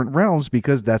these different realms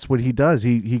because that's what he does.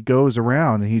 He goes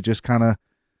around and he just kind of,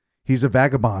 he's a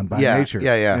vagabond by nature.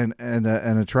 Yeah. And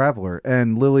a traveler.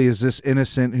 And Lily is this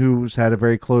innocent who's had a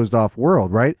very closed off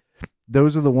world, right?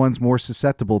 Those are the ones more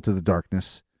susceptible to the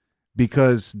darkness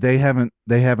because they haven't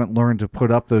learned to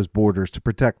put up those borders to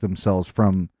protect themselves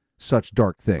from such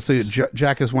dark things. So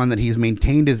Jack is one that he's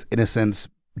maintained his innocence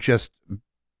just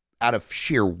out of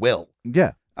sheer will.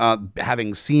 Yeah.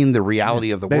 Having seen the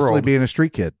reality of the Basically world. being a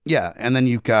street kid. Yeah. And then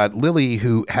you've got Lily,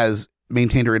 who has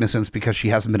maintained her innocence because she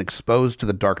hasn't been exposed to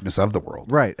the darkness of the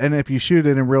world. Right. And if you shoot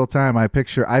it in real time, I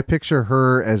picture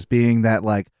her as being that,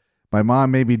 like, my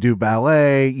mom made me do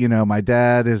ballet. My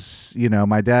dad does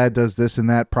this and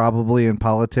that probably in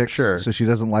politics. Sure. So she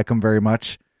doesn't like him very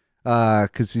much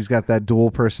because he's got that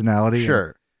dual personality.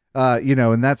 Sure.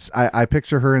 And that's, I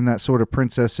picture her in that sort of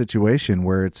princess situation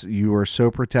where you are so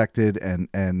protected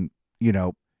and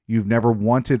you've never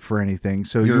wanted for anything.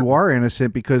 So you are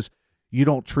innocent because you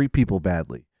don't treat people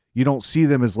badly. You don't see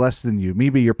them as less than you.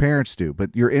 Maybe your parents do,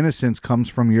 but your innocence comes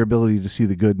from your ability to see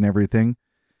the good in everything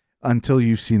until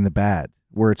you've seen the bad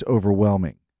where it's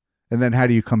overwhelming. And then how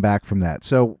do you come back from that?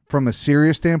 So from a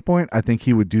serious standpoint, I think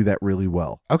he would do that really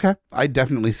well. Okay. I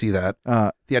definitely see that.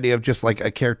 The idea of just like a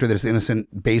character that's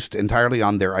innocent based entirely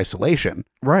on their isolation.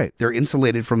 Right. They're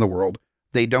insulated from the world.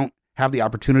 They don't have the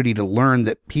opportunity to learn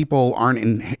that people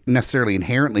aren't necessarily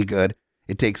inherently good.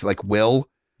 It takes like will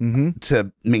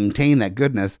to maintain that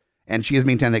goodness. And she has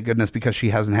maintained that goodness because she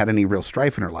hasn't had any real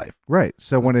strife in her life. Right.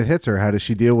 So when it hits her, how does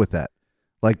she deal with that?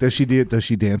 Like, does she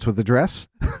dance with the dress?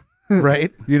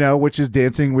 Right. Which is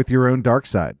dancing with your own dark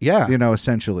side. Yeah.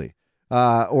 Essentially.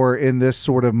 Or in this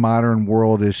sort of modern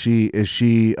world, is she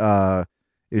seeing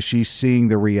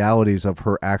the realities of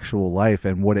her actual life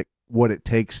and what it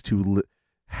takes to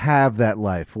have that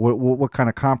life? What kind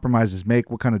of compromises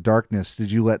what kind of darkness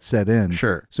did you let set in?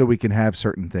 Sure. So we can have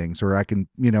certain things, or I can,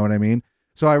 you know what I mean?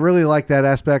 So I really like that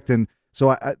aspect. And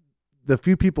so the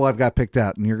few people I've got picked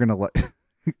out, and you're going to like,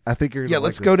 I think you're going to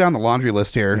let's go down the laundry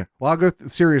list here. Yeah. Well, I'll go the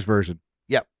serious version.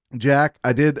 Yep. Jack,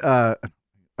 I did, I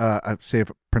say if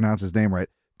I pronounce his name right.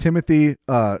 Timothy,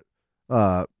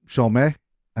 Chalamet,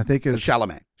 I think is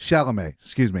Chalamet,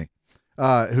 excuse me.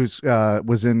 Who's,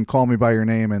 was in Call Me By Your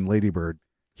Name and Lady Bird.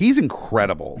 He's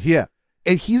incredible. Yeah.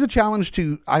 And he's a challenge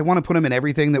I want to put him in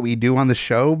everything that we do on the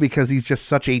show because he's just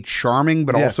such a charming,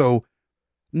 but also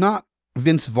not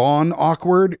Vince Vaughn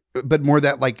awkward, but more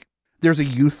that like there's a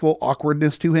youthful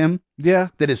awkwardness to him. Yeah.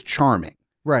 That is charming.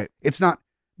 Right. It's not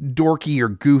dorky or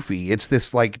goofy. It's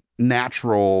this like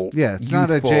natural. Yeah. It's youthful, not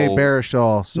a Jay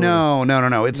Baruchel.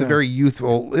 No. It's a very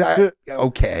youthful.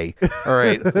 Okay. All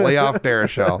right. Lay off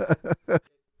Baruchel.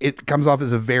 It comes off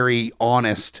as a very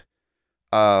honest,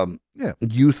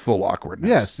 youthful awkwardness.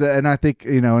 Yes. And I think,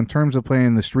 in terms of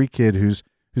playing the street kid who's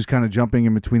kind of jumping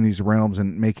in between these realms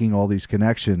and making all these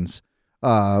connections,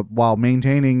 while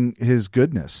maintaining his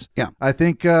goodness. Yeah. I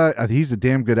think he's a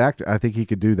damn good actor. I think he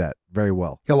could do that very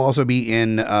well. He'll also be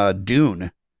in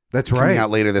Dune. That's coming right. out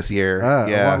later this year.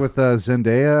 Along with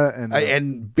Zendaya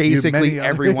and basically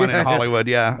everyone in Hollywood.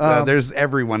 Yeah. There's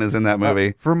everyone is in that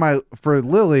movie. For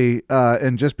Lily,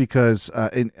 and just because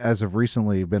as of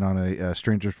recently been on a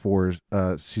Stranger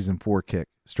Things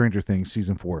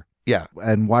season 4. Yeah.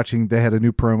 And watching, they had a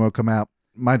new promo come out.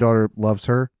 My daughter loves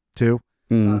her too.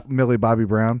 Millie Bobby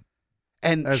Brown.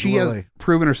 And she has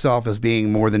proven herself as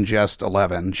being more than just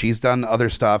 11. She's done other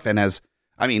stuff and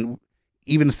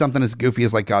even something as goofy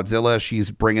as like Godzilla,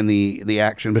 she's bringing the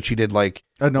action, but she did like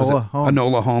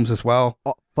Enola Holmes as well.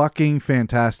 Oh, fucking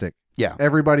fantastic. Yeah.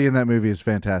 Everybody in that movie is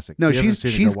fantastic. No,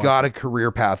 she's got a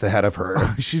career path ahead of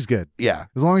her. She's good. Yeah.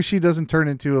 As long as she doesn't turn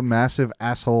into a massive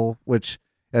asshole, which,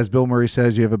 as Bill Murray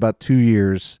says, you have about 2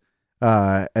 years,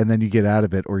 and then you get out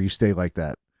of it or you stay like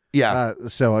that. Yeah.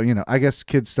 So, I guess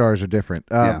kid stars are different.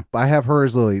 I have her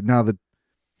as Lily. Now,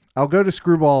 I'll go to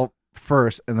Screwball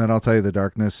first, and then I'll tell you the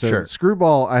darkness. So, sure.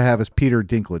 Screwball I have as Peter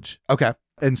Dinklage. Okay.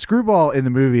 And Screwball in the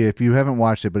movie, if you haven't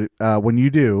watched it, but when you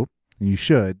do, and you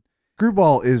should,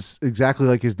 Screwball is exactly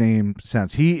like his name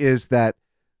sounds. He is that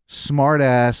smart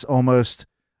ass, almost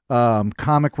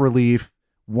comic relief,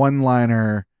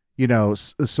 one-liner,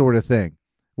 sort of thing.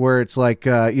 Where it's like,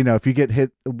 if you get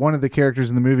hit, one of the characters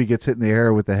in the movie gets hit in the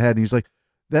air with the head, and he's like,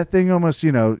 that thing almost,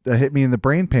 hit me in the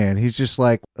brain pan. He's just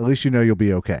like, at least you'll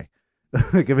be okay.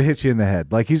 Like if it hits you in the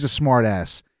head. Like he's a smart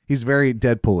ass. He's very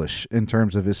Deadpoolish in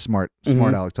terms of his smart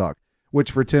aleck talk,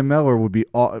 which for Tim Miller would be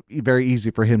very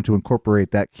easy for him to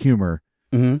incorporate that humor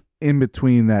in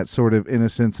between that sort of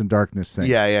innocence and darkness thing.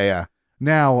 Yeah.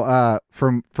 Now,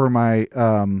 for my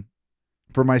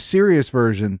serious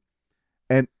version,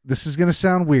 and this is going to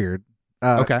sound weird,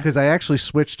 okay, because I actually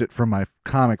switched it from my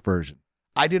comic version.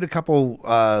 I did a couple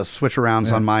switch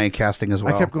arounds on my casting as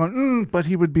well. I kept going, but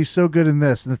he would be so good in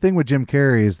this. And the thing with Jim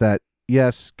Carrey is that,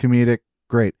 yes, comedic,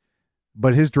 great,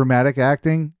 but his dramatic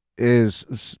acting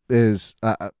is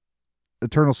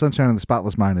Eternal Sunshine of the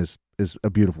Spotless Mind is a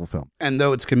beautiful film. And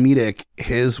though it's comedic,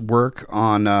 his work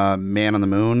on Man on the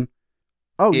Moon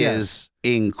is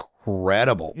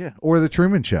incredible. Yeah, or The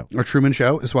Truman Show. Or Truman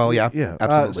Show as well, yeah. Yeah.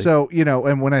 Absolutely. So,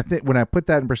 and when I put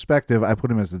that in perspective, I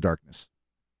put him as the darkness.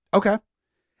 Okay.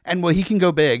 And well, he can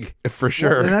go big for sure.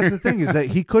 Well, and that's the thing is that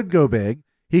he could go big.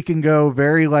 He can go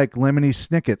very like Lemony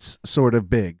Snicket's sort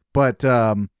of big, but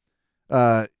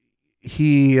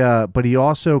he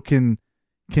also can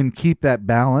keep that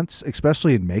balance,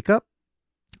 especially in makeup.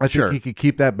 I think he could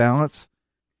keep that balance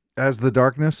as the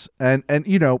darkness, and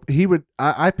he would.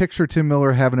 I picture Tim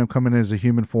Miller having him come in as a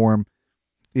human form,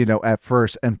 at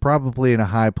first, and probably in a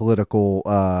high political,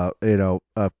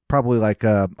 probably like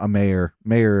a mayor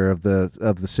of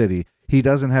the city. He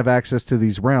doesn't have access to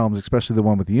these realms, especially the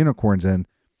one with the unicorns in,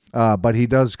 but he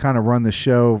does kind of run the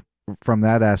show from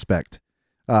that aspect.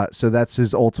 So that's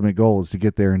his ultimate goal, is to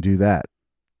get there and do that.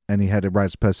 And he had to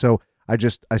rise to pass. So I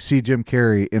see Jim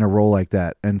Carrey in a role like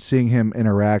that, and seeing him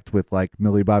interact with like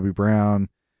Millie Bobby Brown,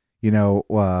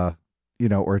 or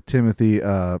Timothy,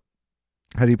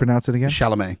 how do you pronounce it again?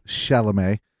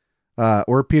 Chalamet,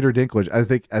 or Peter Dinklage. I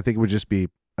think it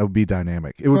would be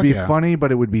dynamic. It would be funny,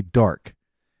 but it would be dark,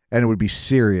 and it would be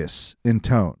serious in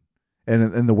tone,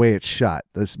 and in the way it's shot.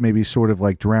 This maybe sort of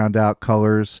like drowned out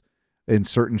colors in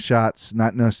certain shots,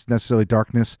 not necessarily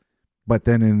darkness, but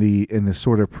then in the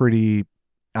sort of pretty,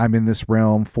 I'm in this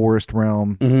realm, forest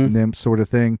realm, nymph sort of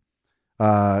thing.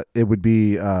 It would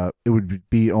be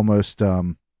almost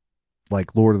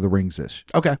like Lord of the Rings-ish.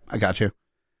 Okay, I got you.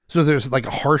 So there's like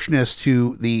a harshness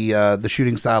to the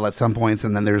shooting style at some points,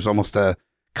 and then there's almost a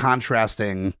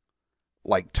contrasting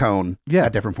like tone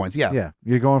at different points. Yeah.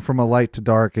 You're going from a light to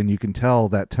dark, and you can tell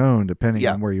that tone depending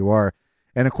on where you are.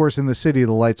 And of course, in the city,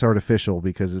 the light's artificial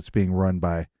because it's being run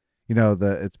by,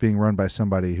 it's being run by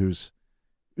somebody who's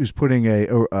putting a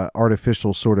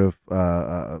artificial sort of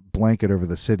blanket over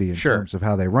the city in terms of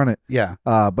how they run it. Yeah.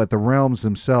 But the realms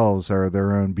themselves are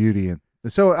their own beauty, and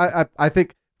so I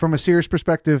think from a serious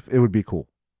perspective, it would be cool.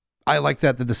 I like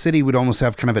that the city would almost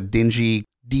have kind of a dingy,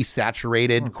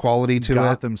 desaturated quality to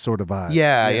Gotham sort of vibe.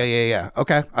 Yeah.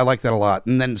 Okay, I like that a lot.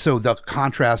 And then so the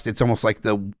contrast, it's almost like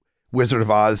the Wizard of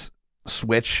Oz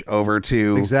switch over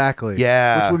to exactly.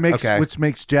 Yeah, which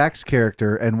makes Jack's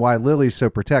character and why Lily's so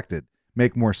protected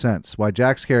make more sense. Why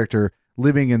Jack's character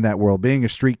living in that world, being a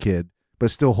street kid, but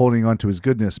still holding on to his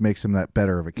goodness, makes him that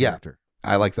better of a character.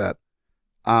 Yeah, I like that.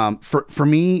 For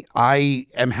me, I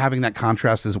am having that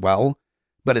contrast as well,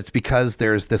 but it's because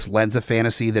there's this lens of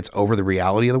fantasy that's over the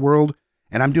reality of the world,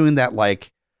 and I'm doing that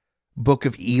like Book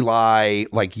of Eli,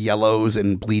 like yellows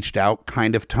and bleached out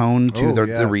kind of tone to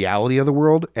the reality of the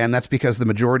world, and that's because the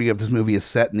majority of this movie is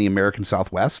set in the American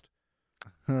Southwest.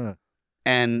 Huh.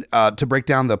 And to break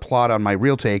down the plot on my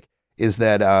real take is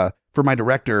that for my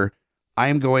director, I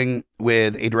am going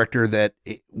with a director that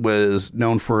was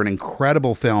known for an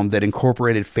incredible film that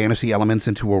incorporated fantasy elements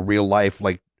into a real life,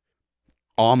 like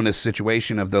ominous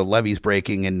situation of the levees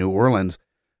breaking in New Orleans,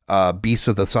 Beasts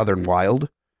of the Southern Wild,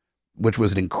 which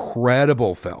was an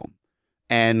incredible film,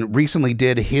 and recently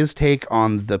did his take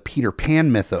on the Peter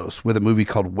Pan mythos with a movie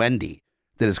called Wendy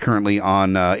that is currently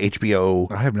on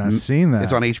HBO. I have not seen that.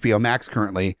 It's on HBO Max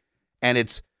currently, and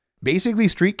it's basically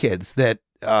street kids that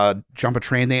jump a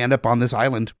train. They end up on this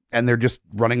island, and they're just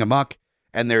running amok,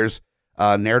 and there's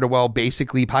ne'er-do-well,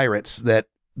 basically pirates that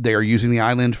they're using the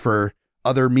island for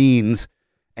other means.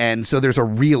 And so there's a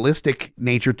realistic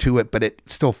nature to it, but it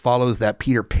still follows that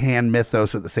Peter Pan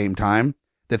mythos at the same time.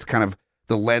 That's kind of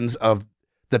the lens of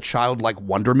the childlike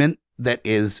wonderment that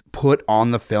is put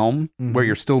on the film, where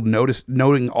you're still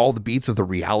noting all the beats of the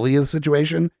reality of the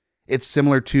situation. It's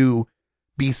similar to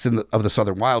Beasts of the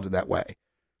Southern Wild in that way,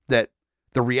 that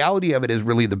the reality of it is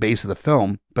really the base of the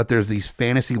film, but there's these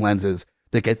fantasy lenses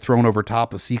that get thrown over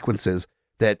top of sequences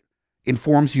that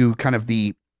informs you kind of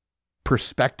the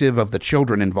perspective of the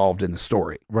children involved in the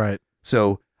story. Right.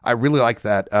 So I really like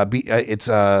that. It's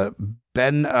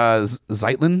Ben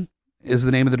Zeitlin is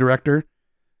the name of the director.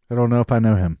 I don't know if I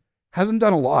know him. Hasn't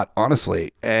done a lot,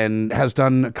 honestly, and has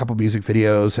done a couple music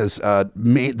videos, has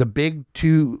made the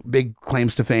two big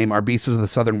claims to fame are Beasts of the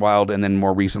Southern Wild, and then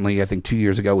more recently, I think 2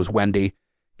 years ago, was Wendy,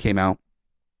 came out.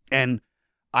 And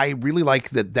I really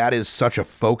like that is such a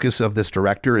focus of this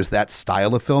director, is that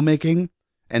style of filmmaking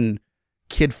and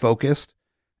kid-focused.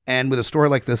 And with a story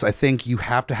like this, I think you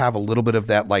have to have a little bit of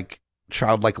that like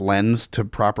childlike lens to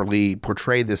properly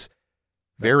portray this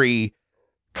very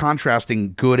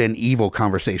contrasting good and evil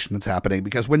conversation that's happening,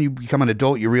 because when you become an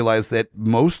adult, you realize that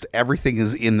most everything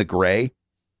is in the gray.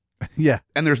 Yeah.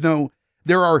 And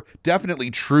there are definitely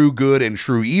true good and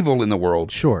true evil in the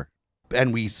world. Sure.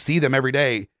 And we see them every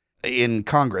day in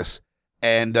Congress,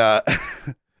 and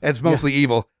it's mostly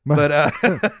evil, but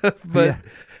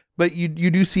but you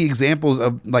do see examples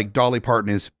of, like, Dolly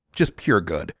Parton is just pure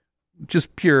good,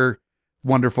 just pure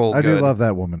wonderful. I good. do love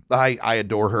that woman. I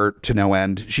adore her to no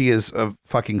end. She is a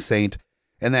fucking saint.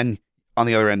 And then on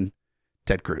the other end,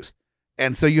 Ted Cruz.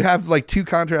 And so you have like two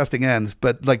contrasting ends,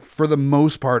 but like for the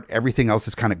most part, everything else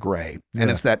is kind of gray. Yeah.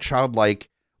 And it's that childlike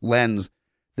lens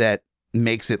that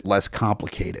makes it less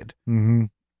complicated. Mm-hmm.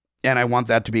 And I want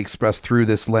that to be expressed through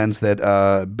this lens that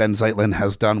Ben Zeitlin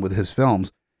has done with his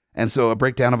films. And so a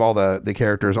breakdown of all the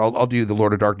characters. I'll do the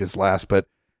Lord of Darkness last, but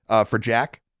for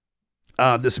Jack,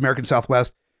 this American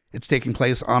Southwest, it's taking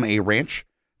place on a ranch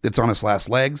that's on its last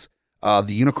legs.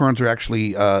 The unicorns are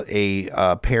actually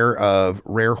a pair of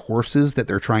rare horses that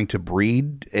they're trying to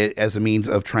breed as a means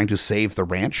of trying to save the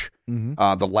ranch.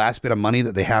 Mm-hmm. The last bit of money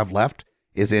that they have left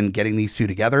is in getting these two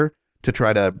together to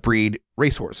try to breed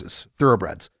racehorses,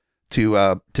 thoroughbreds,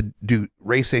 to do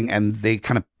racing. And they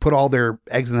kind of put all their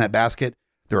eggs in that basket.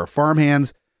 There are farm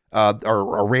hands,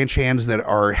 or ranch hands that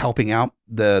are helping out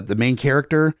the main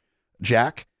character.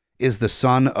 Jack is the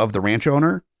son of the ranch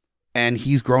owner, and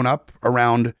he's grown up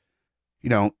around,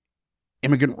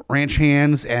 immigrant ranch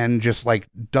hands and just like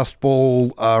Dust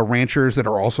Bowl ranchers that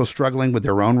are also struggling with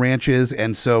their own ranches.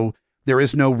 And so there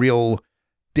is no real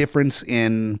difference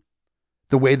in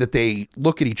the way that they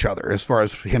look at each other as far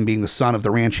as him being the son of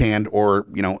the ranch hand or,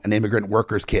 an immigrant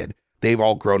worker's kid. They've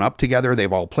all grown up together.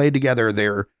 They've all played together.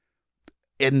 They're,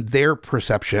 in their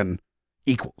perception,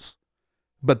 equals.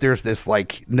 But there's this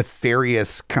like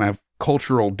nefarious kind of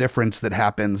cultural difference that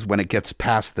happens when it gets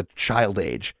past the child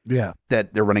age. Yeah.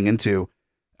 That they're running into.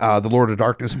 The Lord of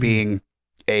Darkness being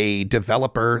a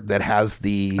developer that has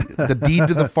the deed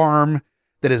to the farm,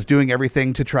 that is doing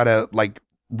everything to try to like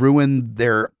ruin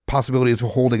their possibilities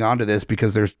of holding on to this,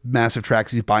 because there's massive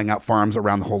tracts. He's buying out farms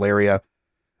around the whole area.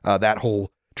 That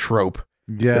whole trope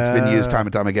that's been used time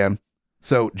and time again.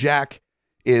 So Jack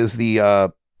is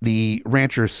the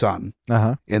rancher's son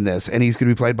in this, and he's going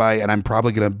to be played by, and I'm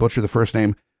probably going to butcher the first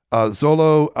name,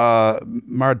 Zolo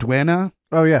Marduena.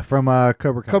 Oh yeah, from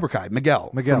Cobra Kai. Cobra Kai,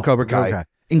 Miguel from Cobra Kai.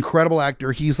 Incredible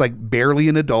actor. He's like barely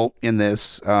an adult in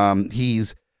this.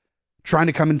 He's trying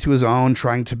to come into his own,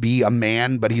 trying to be a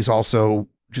man, but he's also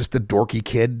just a dorky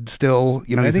kid still.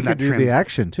 I think he can do the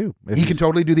action too. He can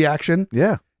totally do the action.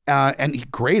 Yeah. And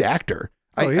great actor.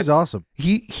 He's awesome.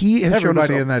 He has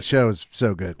everybody in that show is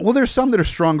so good. Well, there's some that are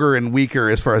stronger and weaker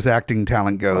as far as acting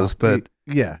talent goes, but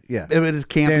yeah, it is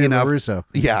campy enough. LaRusso.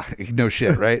 Yeah, no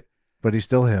shit, right? But he's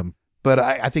still him. But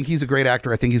I think he's a great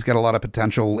actor. I think he's got a lot of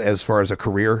potential as far as a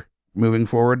career moving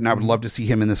forward, and I would love to see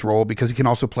him in this role because he can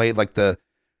also play like the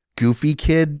goofy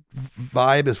kid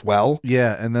vibe as well.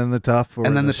 Yeah, and then the tough,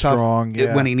 and then the strong,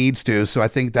 tough when he needs to. So I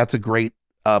think that's a great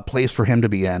place for him to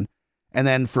be in. And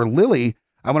then for Lily,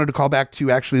 I wanted to call back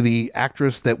to actually the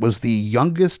actress that was the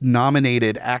youngest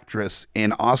nominated actress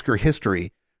in Oscar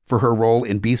history for her role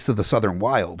in Beasts of the Southern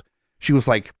Wild. She was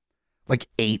like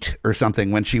 8 or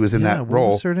something when she was in that role.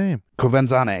 What was her name?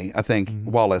 Covenzane, I think,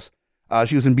 Wallace.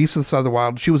 She was in Beasts of the Southern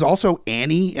Wild. She was also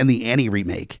Annie in the Annie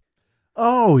remake.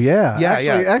 Oh yeah,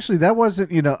 yeah. Actually, that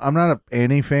wasn't. I'm not an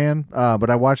Annie fan, but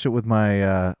I watched it with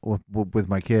my with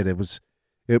my kid.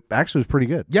 It actually was pretty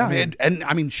good. Yeah, and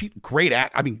I mean, she great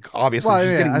act. I mean, obviously,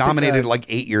 she's getting nominated at like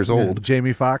 8 years old.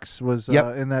 Jamie Foxx was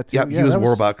in that too. Yep, he was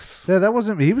Warbucks. Yeah, that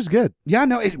wasn't. He was good. Yeah,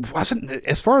 no, it wasn't.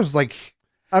 As far as like,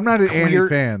 I'm not an Annie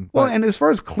fan. Well, and as far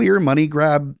as clear money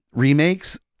grab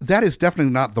remakes, that is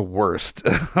definitely not the worst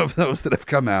of those that have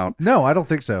come out. No, I don't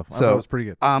think so. I thought it was pretty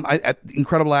good.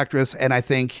 Incredible actress, and I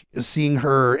think seeing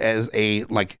her as a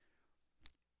like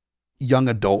young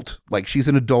adult, like she's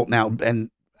an adult now, and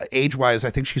age-wise, I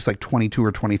think she's like 22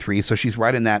 or 23, so she's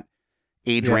right in that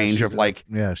age range of like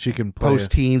she can play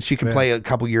post-teens. She can play a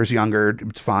couple years younger.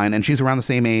 It's fine. And she's around the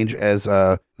same age as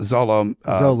Zolo.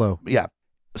 Zolo. Yeah.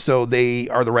 So they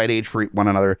are the right age for one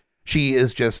another. She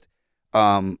is just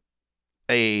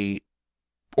a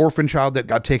orphan child that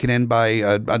got taken in by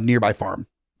a nearby farm.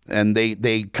 And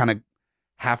they kind of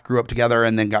half grew up together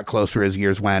and then got closer as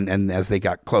years went and as they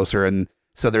got closer. And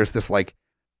so there's this like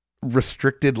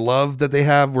restricted love that they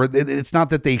have where it's not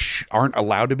that they aren't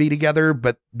allowed to be together,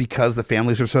 but because the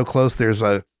families are so close, there's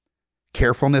a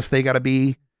carefulness they got to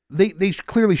be. They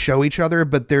clearly show each other,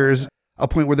 but there's a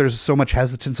point where there's so much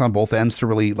hesitance on both ends to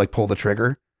really like pull the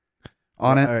trigger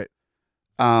on it. All right.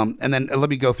 And then let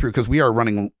me go through because we are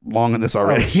running long on this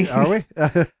already. Are we?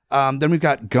 Then we've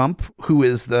got Gump, who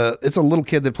is it's a little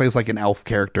kid that plays like an elf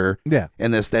character. Yeah.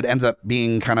 In this, that ends up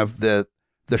being kind of the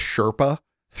Sherpa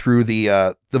through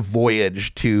the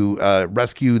voyage to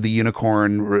rescue the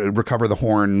unicorn, recover the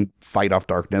horn, fight off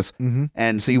darkness. Mm-hmm.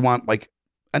 And so you want like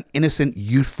an innocent,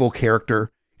 youthful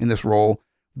character in this role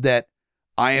that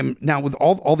I am now with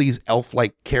all these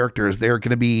elf-like characters. They're going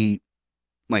to be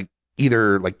like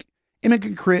either like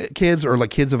immigrant kids or like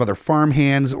kids of other farm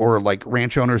hands or like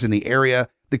ranch owners in the area.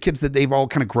 The kids that they've all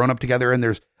kind of grown up together, and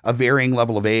there's a varying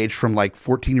level of age from like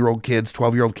 14-year-old kids,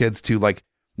 12-year-old kids to like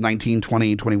 19,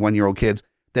 20, 21-year-old kids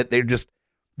that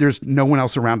there's no one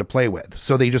else around to play with.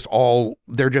 So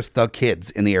they're just the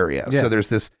kids in the area. Yeah. So there's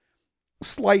this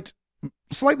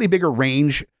slightly bigger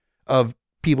range of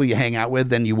people you hang out with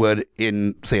than you would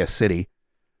in, say, a city.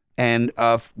 And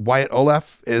Wyatt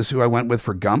Olaf is who I went with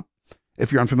for Gump.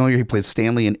 If you're unfamiliar, he played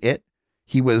Stanley in It.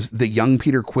 He was the young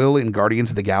Peter Quill in Guardians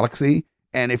of the Galaxy.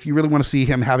 And if you really want to see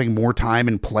him having more time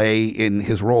and play in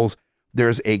his roles,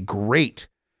 there's a great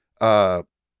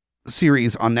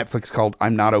series on Netflix called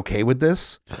I'm Not Okay With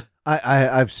This.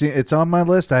 I've seen it's on my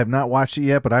list. I have not watched it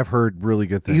yet, but I've heard really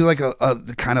good things. He's like a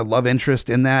kind of love interest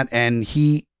in that, and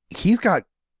he's got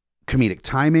comedic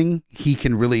timing. He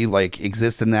can really like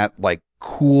exist in that like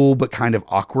cool but kind of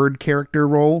awkward character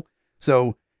role.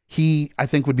 So he, I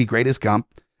think, would be great as Gump.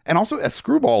 And also as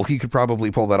Screwball, he could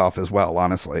probably pull that off as well,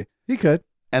 honestly. He could.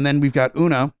 And then we've got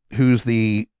Una, who's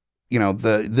the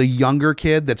younger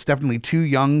kid that's definitely too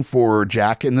young for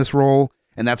Jack in this role.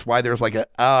 And that's why there's like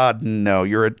no,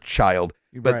 you're a child.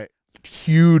 But right.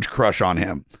 Huge crush on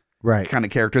him. Right. Kind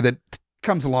of character that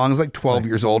comes along, is like 12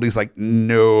 years old. He's like,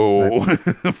 no,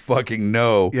 fucking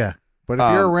no. Yeah. But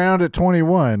if you're around at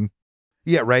 21.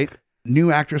 Yeah, right.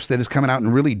 New actress that is coming out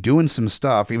and really doing some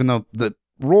stuff, even though the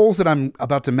roles that I'm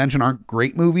about to mention aren't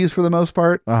great movies for the most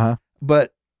part. Uh-huh.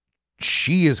 But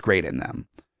she is great in them.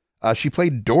 She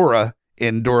played Dora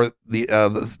in Dora,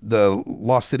 the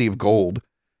Lost City of Gold,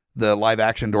 the live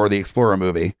action Dora the Explorer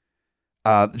movie.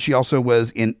 She also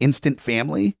was in Instant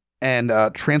Family and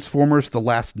Transformers: The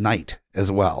Last Night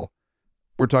as well.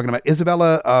 We're talking about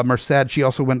Isabella Merced. She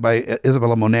also went by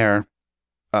Isabella Moner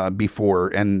before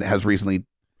and has recently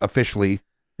officially.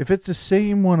 If it's the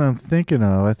same one I'm thinking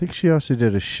of, I think she also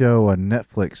did a show on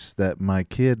Netflix that my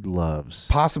kid loves.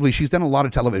 Possibly. She's done a lot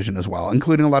of television as well,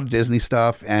 including a lot of Disney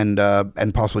stuff and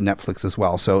possibly Netflix as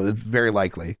well. So it's very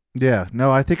likely. Yeah.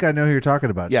 No, I think I know who you're talking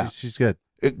about. Yeah. She's good.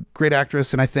 Great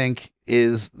actress, and I think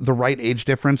is the right age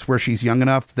difference where she's young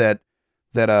enough that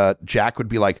Jack would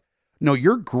be like, no,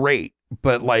 you're great,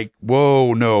 but like,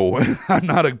 whoa, no, I'm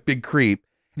not a big creep.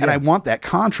 Yeah. And I want that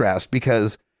contrast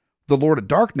because the Lord of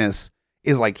Darkness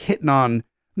is like hitting on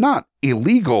not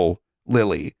illegal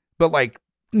Lily, but like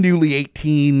newly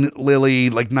 18 Lily,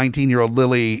 like 19-year-old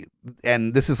Lily.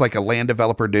 And this is like a land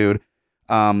developer dude.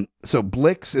 So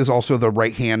Blix is also the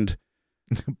right hand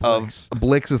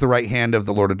Blix is the right hand of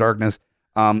the Lord of Darkness.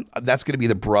 That's going to be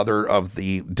the brother of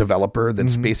the developer.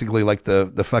 That's basically like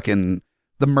the fucking,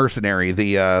 the mercenary,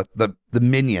 the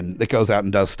minion that goes out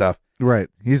and does stuff. Right.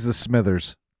 He's the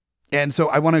Smithers. And so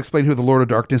I want to explain who the Lord of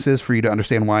Darkness is for you to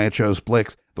understand why I chose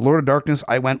Blix. The Lord of Darkness,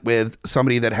 I went with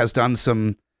somebody that has done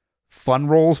some fun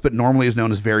roles, but normally is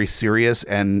known as very serious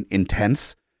and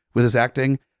intense with his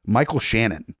acting. Michael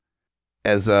Shannon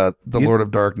as the Lord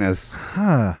of Darkness.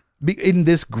 Huh. In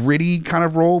this gritty kind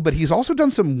of role, but he's also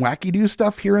done some wacky-do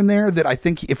stuff here and there that I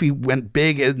think if he went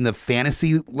big in the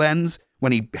fantasy lens,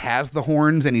 when he has the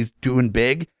horns and he's doing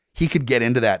big, he could get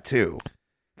into that too.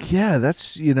 Yeah,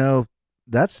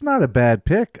 that's not a bad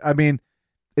pick. I mean,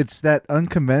 it's that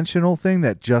unconventional thing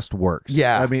that just works.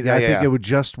 Yeah. I mean, I think it would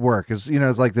just work. It's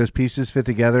like those pieces fit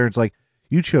together. It's like,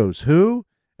 you chose who?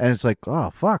 And it's like,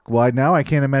 oh, fuck. Well, now I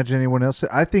can't imagine anyone else.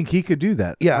 I think he could do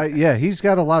that. Yeah. He's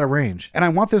got a lot of range. And I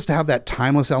want this to have that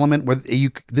timeless element where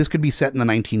this could be set in the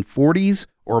 1940s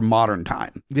or modern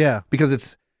time. Yeah. Because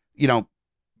it's,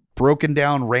 broken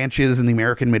down ranches in the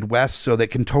American Midwest, so that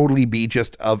can totally be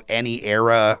just of any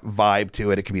era vibe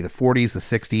to it. It could be the 40s, the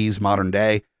 60s, modern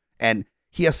day. And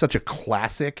he has such a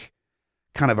classic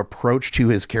kind of approach to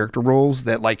his character roles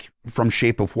that, like, from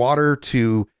Shape of Water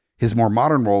to his more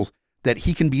modern roles, that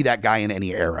he can be that guy in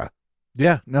any era.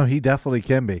 Yeah, no, he definitely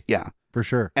can be. Yeah. For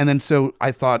sure. And then so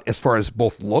I thought, as far as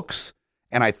both looks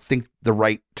and I think the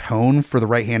right tone for the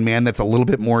right-hand man that's a little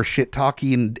bit more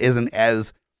shit-talky and isn't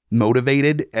as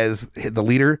motivated as the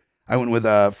leader, I went with,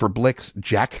 for Blix,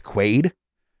 Jack Quaid.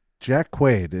 Jack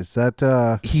Quaid, is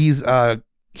that...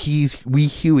 He's Wee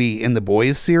Huey in the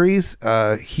Boys series.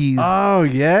 He's... Oh,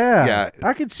 yeah. Yeah.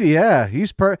 I could see, yeah.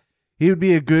 He would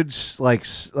be a good, like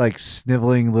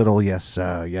sniveling little, yes,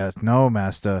 yes, no,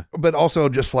 master. But also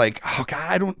just like, oh, God,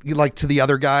 I don't... Like, to the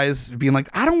other guys, being like,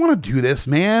 I don't want to do this,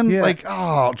 man. Yeah. Like,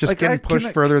 oh, just like, getting pushed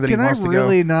further than he wants to go. Can I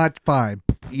really not? Fine.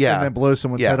 Yeah. And then blow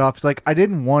someone's Yeah. head off. It's like, I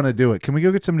didn't want to do it. Can we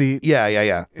go get somebody to eat?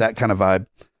 Yeah. That kind of vibe.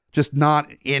 Just not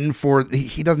in for...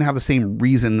 He doesn't have the same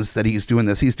reasons that he's doing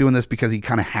this. He's doing this because he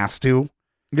kind of has to.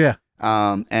 Yeah.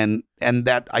 And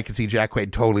that I could see Jack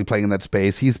Quaid totally playing in that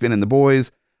space. He's been in The Boys.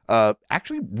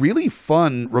 Actually really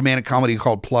fun romantic comedy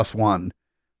called Plus One.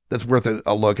 That's worth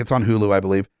a look. It's on Hulu, I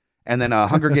believe. And then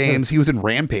Hunger Games. He was in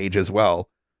Rampage as well.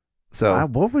 So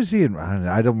what was he in?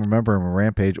 I don't remember him in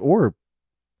Rampage, or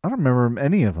I don't remember him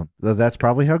any of them. That's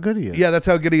probably how good he is. yeah, that's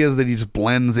how good he is, that he just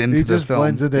blends into He the just film.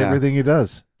 blends into Yeah. everything he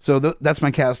does. So that's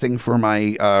my casting for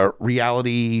my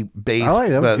reality-based, Oh,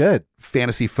 that was good.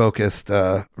 fantasy-focused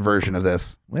version of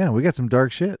this. Yeah, we got some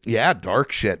dark shit. Yeah,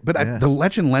 dark shit. But Yeah. the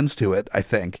legend lends to it, I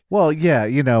think. Well, yeah,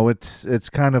 it's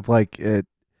kind of like it.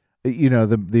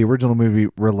 The original movie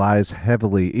relies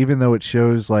heavily, even though it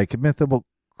shows like mythical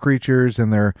creatures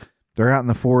and they're out in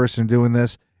the forest and doing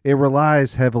this. It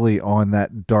relies heavily on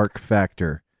that dark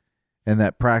factor, and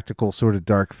that practical sort of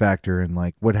dark factor, and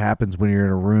like what happens when you're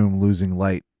in a room losing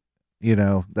light,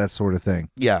 that sort of thing.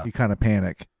 Yeah. You kind of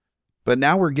panic. But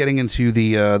now we're getting into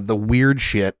the weird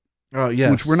shit, Oh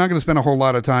yes, which we're not going to spend a whole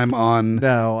lot of time on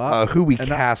No, who we and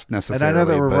cast and necessarily. I know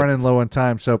that we're but running low on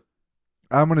time, so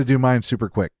I'm going to do mine super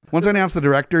quick. Once I announce the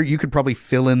director, you could probably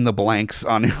fill in the blanks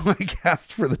on who I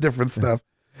cast for the different stuff.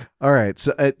 All right,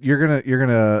 so you're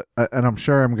gonna, and I'm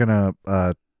sure I'm gonna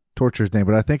torture his name,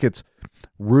 but I think it's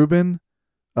Ruben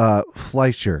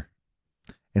Fleischer,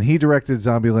 and he directed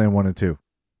Zombieland 1 and 2.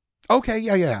 Okay,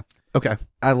 yeah. Okay.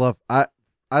 I love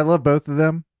both of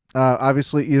them.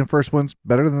 Obviously, the first one's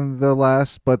better than the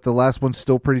last, but the last one's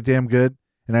still pretty damn good,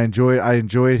 and I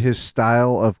enjoyed his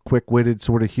style of quick-witted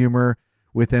sort of humor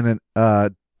within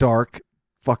a dark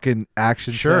fucking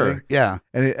action setting. Yeah.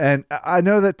 And I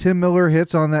know that Tim Miller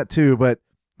hits on that too, but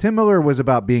Tim Miller was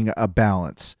about being a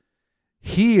balance.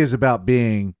 He is about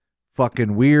being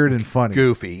fucking weird and funny.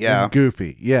 Goofy, yeah. And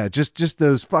goofy. Yeah, just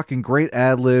those fucking great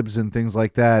ad-libs and things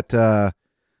like that,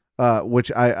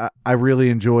 which I really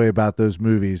enjoy about those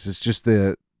movies. It's just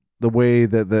the way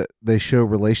that they show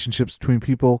relationships between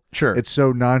people. Sure. It's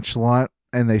so nonchalant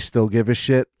and they still give a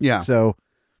shit. Yeah. So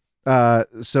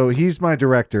he's my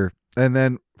director. And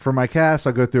then for my cast,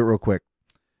 I'll go through it real quick.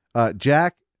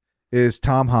 Jack is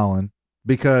Tom Holland,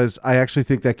 because I actually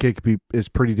think that kid is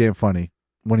pretty damn funny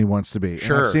when he wants to be.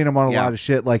 Sure. And I've seen him on a lot of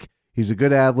shit. Like, he's a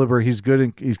good ad-libber. He's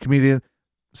good. He's a comedian.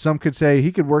 Some could say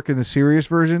he could work in the serious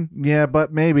version. Yeah,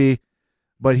 but maybe.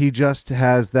 But he just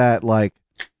has that, like,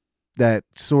 that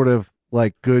sort of,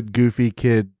 like, good, goofy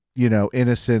kid,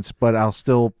 innocence, but I'll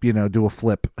still, do a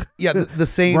flip. Yeah, the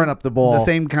same run up the ball. The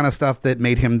same kind of stuff that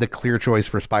made him the clear choice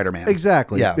for Spider-Man.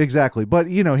 Exactly. Yeah. Exactly. But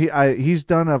he's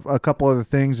done a couple other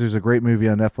things. There's a great movie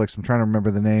on Netflix. I'm trying to remember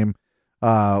the name.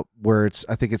 Where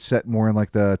I think it's set more in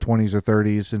like the 20s or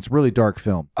 30s. It's a really dark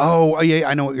film. Oh yeah,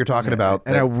 I know what you're talking about.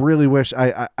 And I really wish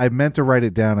I meant to write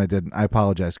it down. I didn't. I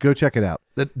apologize. Go check it out.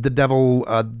 The devil.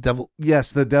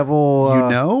 Yes, the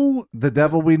devil. The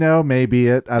devil we know may be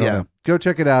it. I don't know. Go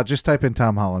check it out. Just type in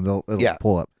Tom Holland. It'll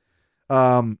pull up.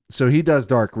 So he does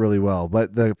dark really well.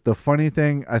 But the funny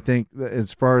thing, I think,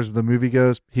 as far as the movie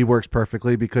goes, he works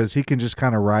perfectly because he can just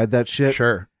kind of ride that shit.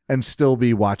 Sure. And still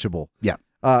be watchable. Yeah.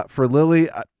 For Lily,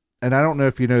 and I don't know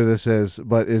if you know who this is,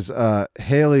 but is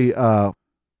Haley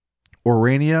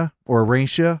Orania.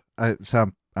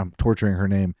 I'm torturing her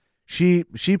name. She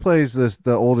plays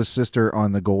the oldest sister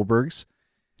on the Goldbergs.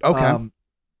 Okay.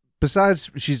 Besides,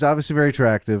 she's obviously very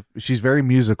attractive. She's very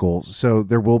musical, so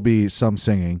there will be some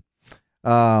singing.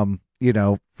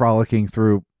 Frolicking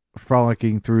through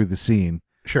the scene.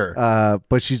 Sure.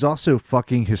 But she's also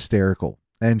fucking hysterical.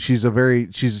 And she's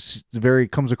very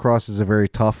comes across as a very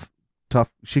tough.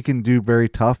 She can do very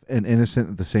tough and innocent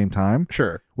at the same time.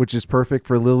 Sure. Which is perfect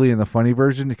for Lily in the funny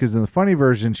version, because in the funny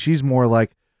version, she's more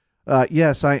like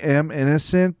yes, I am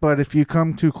innocent, but if you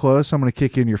come too close, I'm going to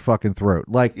kick you in your fucking throat.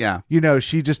 Like, Yeah.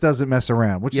 she just doesn't mess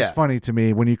around, which is funny to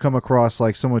me when you come across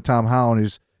like someone with Tom Holland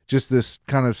who's just this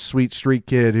kind of sweet street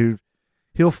kid who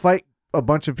he'll fight a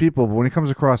bunch of people, but when he comes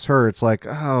across her, it's like,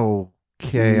 oh,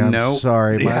 okay, I'm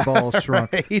sorry, my ball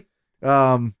shrunk. Right.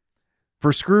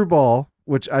 For Screwball,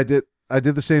 which I did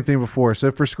the same thing before.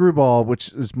 So for Screwball,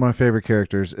 which is my favorite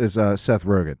characters, is Seth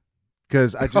Rogen.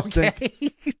 Because I just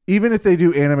think, even if they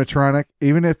do animatronic,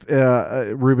 even if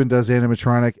Ruben does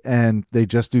animatronic and they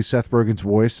just do Seth Rogen's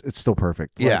voice, it's still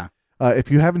perfect. Yeah.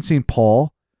 If you haven't seen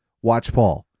Paul, watch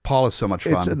Paul. Paul is so much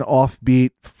fun. It's an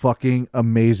offbeat, fucking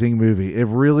amazing movie. It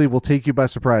really will take you by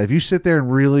surprise. If you sit there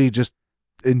and really just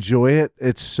enjoy it,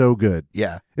 it's so good.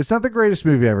 Yeah. It's not the greatest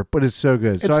movie ever, but it's so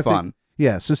good. It's so fun.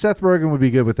 So Seth Rogen would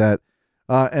be good with that.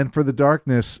 And for The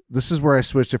Darkness, this is where I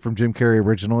switched it from Jim Carrey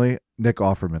originally, Nick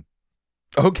Offerman.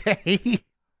 Okay.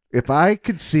 If I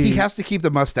could see... He has to keep the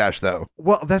mustache, though.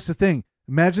 Well, that's the thing.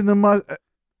 Imagine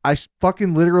I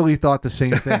fucking literally thought the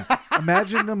same thing.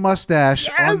 Imagine the mustache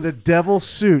on the devil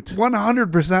suit.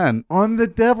 100%. On the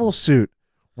devil suit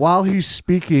while he's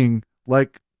speaking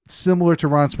like similar to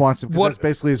Ron Swanson, because that's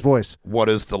basically his voice. What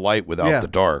is the light without the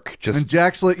dark? And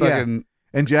Jack's like, and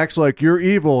Jack's like, you're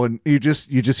evil, and you just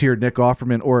hear Nick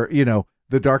Offerman or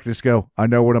the darkness go, I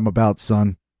know what I'm about,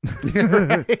 son.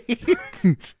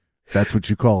 That's what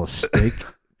you call a steak.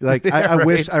 Like I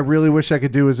really wish I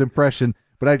could do his impression,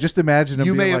 but I just imagine him.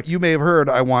 You may have heard,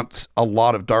 I want a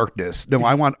lot of darkness. No,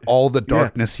 I want all the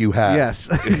darkness you have. Yes.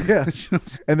 Yeah.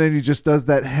 And then he just does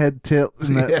that head tilt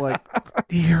and that like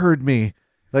he heard me.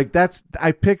 Like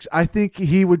I think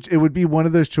it would be one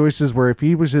of those choices where if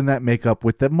he was in that makeup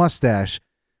with the mustache,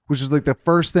 which is like the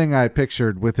first thing I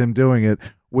pictured with him doing it,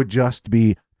 would just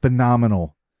be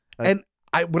phenomenal. And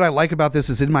what I like about this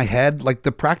is in my head, like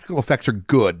the practical effects are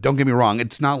good. Don't get me wrong.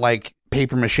 It's not like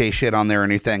paper mache shit on there or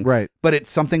anything. Right. But it's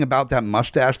something about that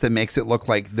mustache that makes it look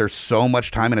like there's so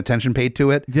much time and attention paid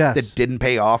to it that didn't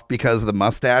pay off because of the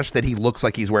mustache that he looks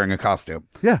like he's wearing a costume.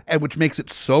 Yeah. And which makes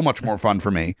it so much more fun for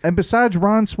me. And besides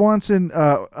Ron Swanson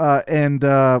and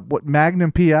what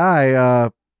Magnum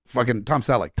PI, fucking Tom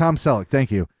Selleck. Tom Selleck,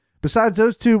 thank you. Besides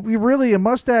those two, a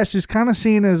mustache is kind of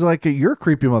seen as like you're a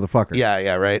creepy motherfucker.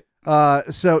 Yeah, right.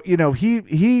 So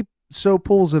he so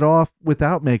pulls it off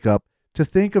without makeup. To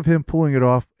think of him pulling it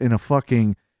off in a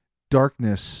fucking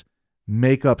darkness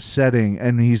makeup setting,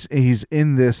 and he's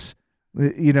in this,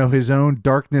 his own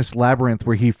darkness labyrinth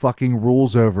where he fucking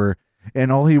rules over,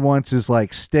 and all he wants is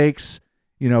like steaks.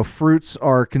 Fruits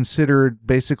are considered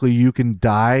basically you can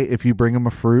die if you bring him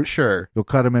a fruit. Sure, you'll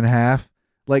cut him in half.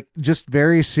 Like just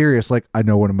very serious. Like I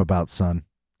know what I'm about, son.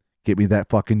 Get me that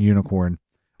fucking unicorn.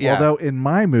 Yeah. Although in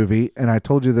my movie, and I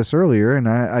told you this earlier, and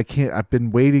I can't. I've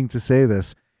been waiting to say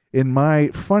this. In my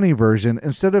funny version,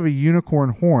 instead of a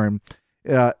unicorn horn,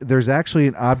 there's actually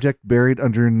an object buried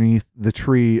underneath the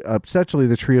tree, essentially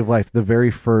the tree of life, the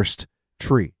very first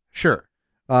tree. Sure.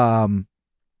 And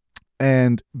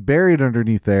buried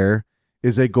underneath there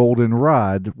is a golden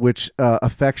rod, which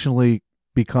affectionately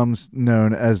becomes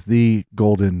known as the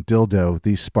golden dildo,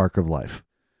 the spark of life.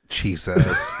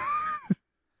 Jesus.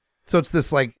 So it's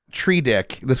this like tree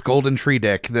dick, this golden tree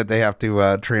dick that they have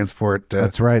to transport.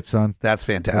 That's right, son. That's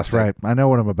fantastic. That's right. I know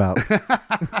what I'm about.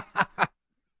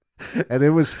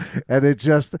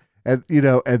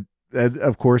 And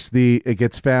of course it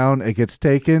gets found, it gets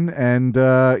taken, and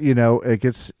it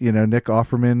gets Nick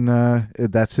Offerman.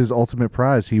 That's his ultimate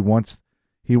prize. He wants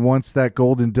that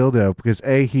golden dildo because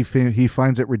he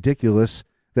finds it ridiculous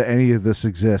that any of this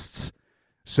exists.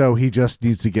 So he just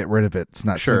needs to get rid of it. It's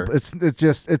not sure. Simple.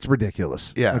 It's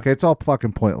ridiculous. Yeah. Okay. It's all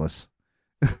fucking pointless.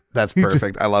 That's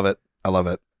perfect. I love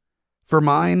it. For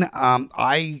mine,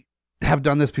 I have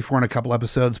done this before in a couple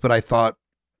episodes, but I thought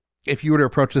if you were to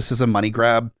approach this as a money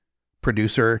grab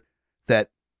producer, that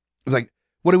was like,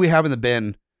 what do we have in the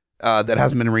bin that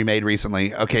hasn't been remade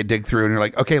recently? Okay, dig through, and you're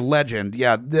like, okay, Legend.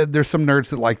 Yeah, there's some nerds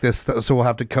that like this, so we'll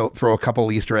have to throw a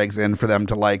couple Easter eggs in for them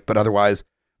to like, but otherwise,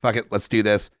 fuck it, let's do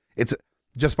this. It's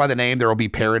just by the name, there will be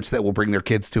parents that will bring their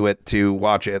kids to it to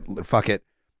watch it. Fuck it.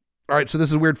 All right, so this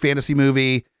is a weird fantasy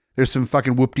movie. There's some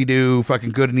fucking whoop-de-doo, fucking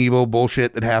good and evil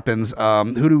bullshit that happens.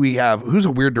 Who do we have? Who's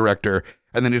a weird director?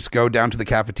 And then just go down to the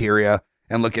cafeteria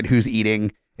and look at who's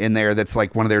eating in there. That's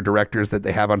like one of their directors that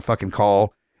they have on fucking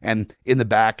call. And in the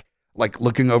back, like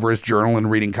looking over his journal and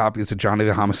reading copies of Johnny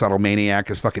the Homicidal Maniac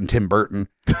is fucking Tim Burton.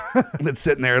 That's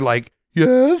sitting there like,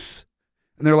 yes.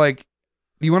 And they're like,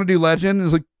 do you want to do Legend? And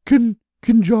it's like, can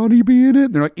Johnny be in it?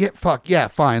 And they're like, yeah, fuck, yeah,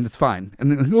 fine, that's fine.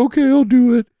 And then, okay, I'll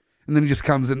do it. And then he just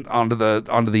comes in onto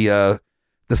the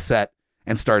set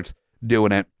and starts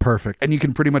doing it. Perfect. And you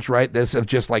can pretty much write this of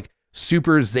just like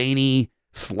super zany,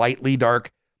 slightly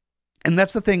dark. And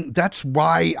that's the thing. That's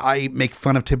why I make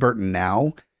fun of Tim Burton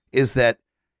now, is that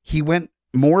he went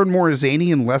more and more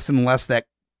zany and less that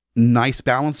nice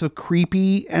balance of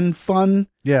creepy and fun.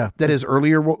 Yeah. That his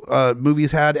earlier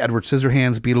movies had. Edward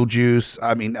Scissorhands, Beetlejuice.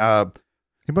 I mean,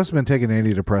 he must have been taking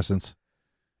antidepressants.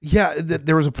 yeah,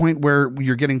 there was a point where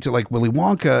you're getting to like Willy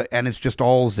Wonka and it's just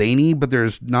all zany, but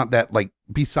there's not that, like,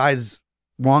 besides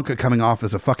Wonka coming off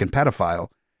as a fucking pedophile.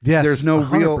 Yes. There's no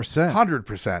 100%. real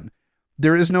 100%.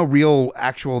 There is no real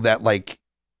actual that like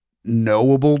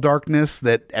knowable darkness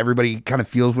that everybody kind of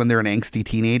feels when they're an angsty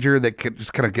teenager that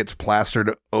just kind of gets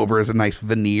plastered over as a nice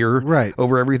veneer Right.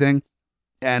 over everything.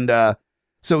 And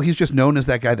so he's just known as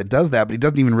that guy that does that, but he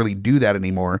doesn't even really do that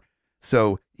anymore.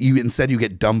 So instead you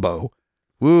get Dumbo.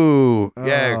 Woo.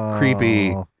 Yeah,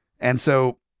 creepy. Oh. And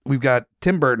so we've got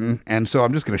Tim Burton, and so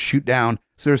I'm just going to shoot down.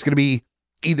 So there's going to be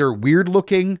either weird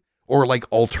looking or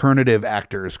like alternative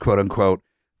actors, quote unquote,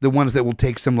 the ones that will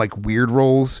take some like weird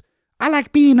roles. I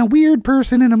like being a weird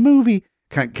person in a movie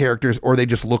kind of characters, or they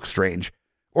just look strange,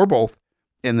 or both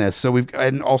in this. So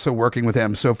and also working with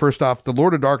him. So first off, the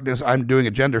Lord of Darkness, I'm doing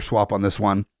a gender swap on this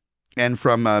one. And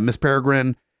from Miss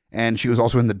Peregrine, and she was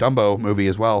also in the Dumbo movie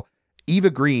as well. Eva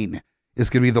Green is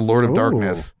going to be the Lord of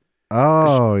Darkness.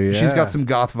 Oh, yeah. She's got some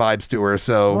goth vibes to her.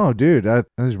 So, oh, dude, that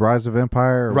is Rise of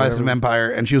Empire. Rise of Empire,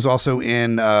 and she was also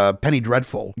in Penny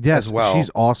Dreadful yes, as well.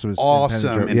 She's awesome.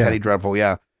 Awesome in Penny Dreadful,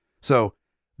 yeah. So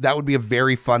that would be a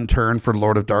very fun turn for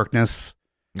Lord of Darkness.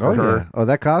 Oh, her. yeah. Oh,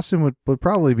 that costume would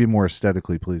probably be more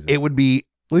aesthetically pleasing. It would be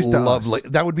at least lovely.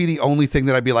 That would be the only thing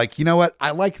that I'd be like, you know what?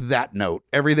 I like that note.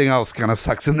 Everything else kind of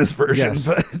sucks in this version. Yes.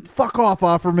 But Fuck off,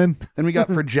 Offerman. then we got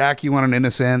for Jack, you want an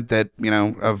innocent that, you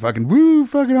know, fucking, woo,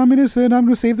 fucking, I'm innocent. I'm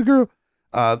going to save the girl.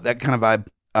 That kind of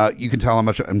vibe. You can tell how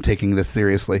much I'm taking this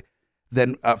seriously.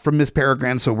 Then from Miss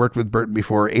Peregrine, so worked with Burton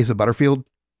before, Asa Butterfield.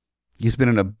 He's been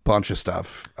in a bunch of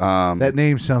stuff. That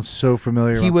name sounds so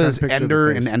familiar. He was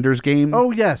Ender in Ender's Game.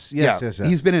 Oh, yes.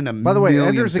 He's been in a By the way,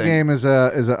 Ender's things. Game is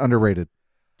underrated.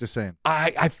 Just saying.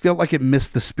 I feel like it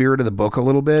missed the spirit of the book a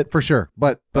little bit. For sure.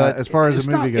 But as far as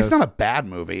the movie goes. It's not a bad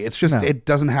movie. It's just, No. It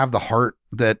doesn't have the heart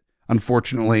that,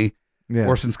 unfortunately,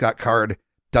 Orson Scott Card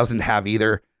doesn't have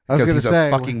either. I was Because going to he's say.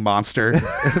 a fucking monster.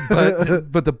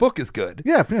 but the book is good.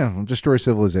 Yeah, destroy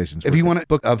civilizations. If you want a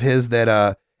book of his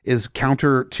that is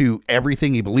counter to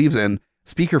everything he believes in,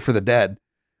 Speaker for the Dead,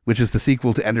 which is the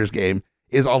sequel to Ender's Game,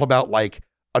 is all about like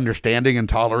understanding and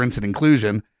tolerance and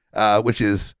inclusion, which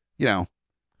is, you know,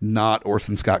 not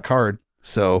Orson Scott Card.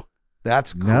 So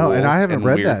that's cool. No, and I haven't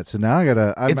read weird. that, so now I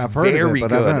gotta. I've It's heard of very it, but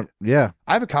good. I haven't. Yeah,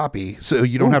 I have a copy, so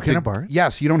you don't have can to. I borrow it?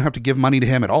 Yes, you don't have to give money to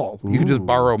him at all. You can just Ooh.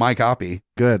 borrow my copy.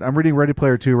 good. I'm reading Ready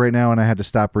Player 2 right now, and I had to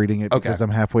stop reading it Okay. because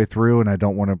I'm halfway through, and I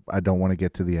don't want to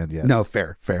get to the end yet. No,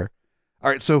 fair. All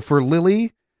right, so for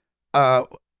Lily,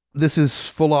 this is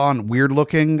full on weird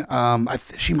looking.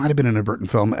 She might have been in a Burton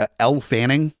film. Elle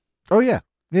Fanning. Oh yeah,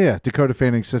 Dakota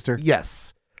Fanning's sister.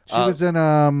 Yes, She was in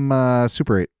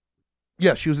Super 8.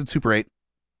 yeah, she was in Super 8,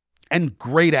 and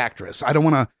great actress. I don't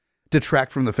want to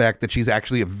detract from the fact that she's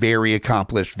actually a very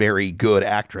accomplished, very good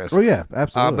actress. Oh yeah,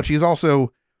 absolutely. But she's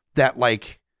also that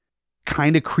like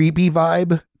kind of creepy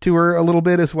vibe to her a little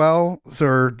bit as well.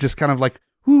 So just kind of like,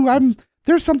 ooh,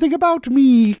 there's something about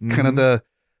me. Kind of the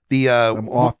I'm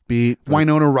offbeat.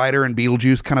 Winona Ryder and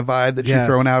Beetlejuice kind of vibe that she's Yes.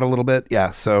 throwing out a little bit.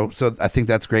 Yeah. So I think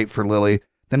that's great for Lily.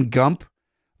 Then Gump,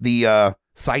 the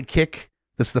sidekick.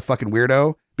 That's the fucking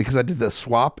weirdo, because I did the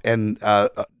swap, and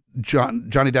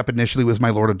Johnny Depp initially was my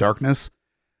Lord of Darkness,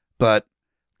 but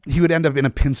he would end up in a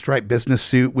pinstripe business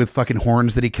suit with fucking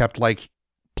horns that he kept like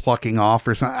plucking off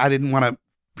or something. I didn't want to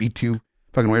be too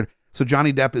fucking weird. So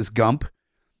Johnny Depp is Gump.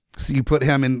 So you put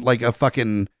him in like a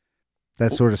fucking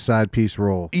that sort of side piece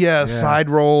role. side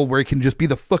role where he can just be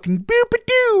the fucking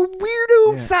boop-a-doo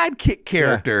weirdo sidekick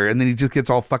character, and then he just gets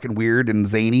all fucking weird and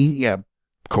zany. Yeah,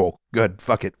 cool, good,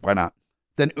 fuck it, why not?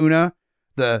 Then Una,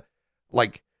 the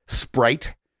like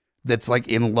sprite that's like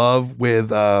in love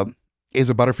with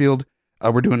Asa Butterfield.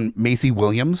 We're doing Maisie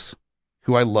Williams,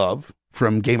 who I love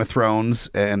from Game of Thrones,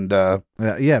 and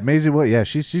Maisie. Well, yeah,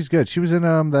 she's good. She was in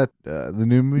the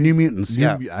New Mutants.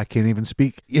 I can't even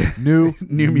speak. Yeah. New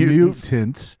Mutants.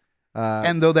 Mutants.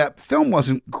 And though that film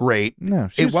wasn't great, No,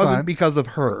 it wasn't fine. because of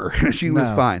her. She was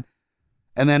No. fine.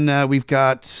 And then we've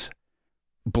got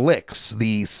Blix,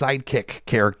 the sidekick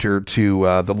character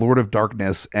to the Lord of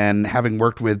Darkness, and having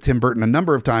worked with Tim Burton a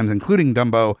number of times, including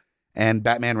Dumbo and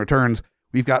Batman Returns,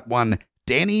 we've got one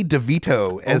Danny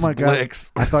DeVito as my God.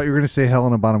 Blix. I thought you were going to say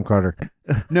Helena Bonham Carter.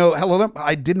 No, Helena,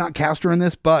 I did not cast her in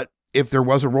this, but if there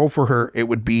was a role for her, it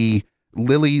would be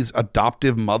Lily's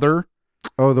adoptive mother.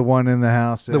 Oh, the one in the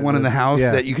house. The one in the house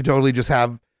yeah. that you could totally just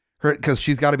have her, because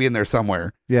she's got to be in there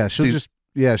somewhere. Yeah, she'll just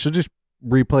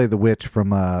replay the witch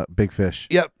from Big Fish.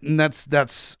 Yep, and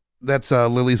that's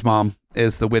Lily's mom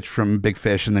is the witch from Big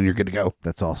Fish, and then you're good to go.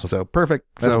 That's awesome. So perfect.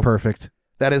 That's perfect.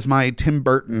 That is my Tim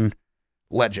Burton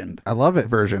Legend. I love it.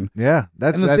 Version. Yeah,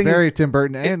 that's very Tim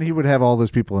Burton, and he would have all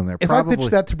those people in there. If I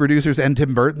pitched that to producers and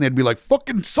Tim Burton, they'd be like,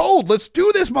 "Fucking sold! Let's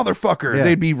do this, motherfucker!" Yeah.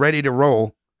 They'd be ready to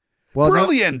roll. Well,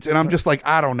 brilliant. And I'm just like,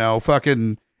 I don't know,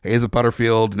 fucking Asa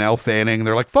Butterfield and Elle Fanning.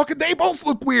 They're like, fucking, they both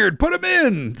look weird. Put them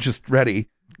in. Just ready.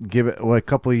 Give it a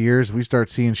couple of years, we start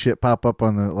seeing shit pop up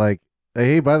on the like.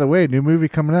 Hey, by the way, new movie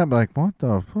coming up. Like, what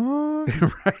the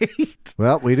fuck? Right.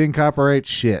 Well, we didn't copyright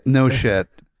shit. No shit.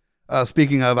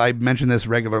 Speaking of, I mention this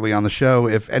regularly on the show.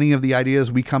 If any of the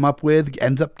ideas we come up with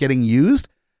ends up getting used,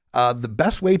 the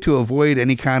best way to avoid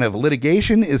any kind of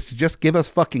litigation is to just give us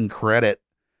fucking credit.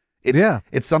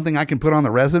 It's something I can put on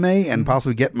the resume and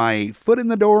possibly get my foot in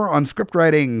the door on script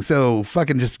writing. So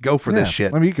fucking just go for this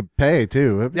shit. I mean, you could pay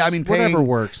too. Yeah, I mean, whatever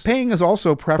works. Paying is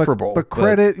also preferable. But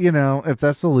credit, if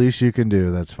that's the least you can do,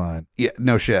 that's fine. Yeah,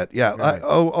 no shit. Yeah.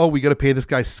 Right. We got to pay this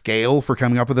guy scale for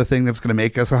coming up with a thing that's going to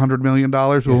make us $100 million.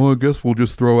 Well, I guess we'll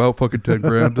just throw out fucking 10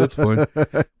 grand. That's fine.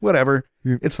 Whatever.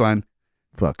 It's fine.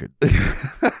 Fuck it.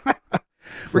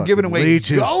 We're giving away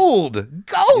leeches. Gold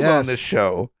on this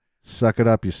show. Suck it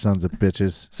up, you sons of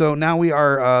bitches. So now we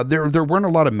are, there weren't a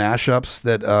lot of mashups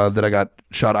that I got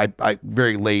shot. I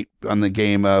very late on the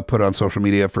game put on social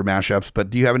media for mashups,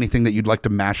 but do you have anything that you'd like to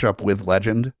mash up with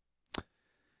Legend?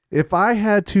 If I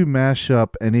had to mash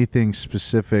up anything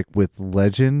specific with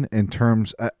Legend in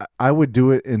terms, I would do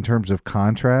it in terms of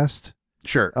contrast.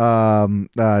 Sure.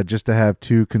 Just to have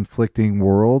two conflicting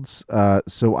worlds.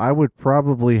 So I would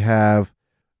probably have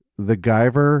the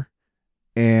Guyver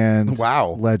and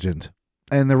Legend.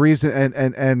 And the reason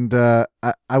and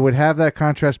I would have that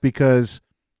contrast because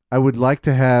I would like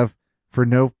to have, for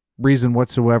no reason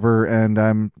whatsoever, and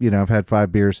I've had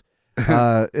 5 beers,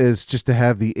 is just to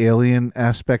have the alien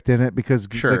aspect in it, because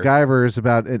the Guyver is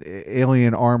about an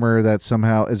alien armor that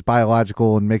somehow is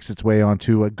biological and makes its way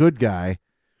onto a good guy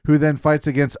who then fights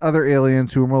against other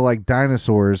aliens who are more like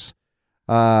dinosaurs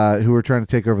who are trying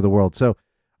to take over the world. So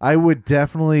I would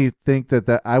definitely think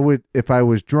that I would, if I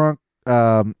was drunk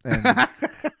and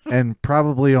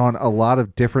probably on a lot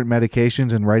of different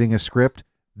medications and writing a script,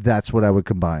 that's what I would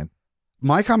combine.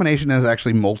 My combination has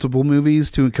actually multiple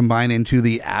movies to combine into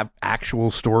the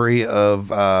actual story of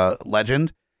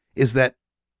Legend, is that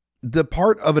the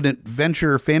part of an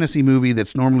adventure fantasy movie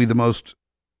that's normally the most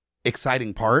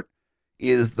exciting part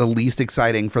is the least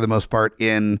exciting for the most part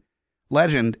in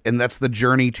Legend, and that's the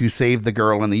journey to save the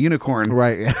girl and the unicorn.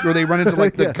 Right. Where they run into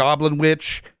like the goblin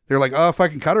witch. They're like, oh, if I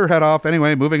can cut her head off.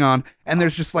 Anyway, moving on. And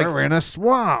there's just like, we're in a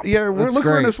swamp. Yeah,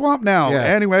 we're in a swamp now. Yeah.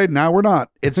 Anyway, now we're not.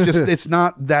 It's just, it's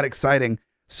not that exciting.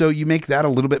 So you make that a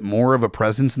little bit more of a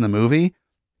presence in the movie.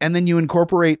 And then you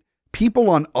incorporate people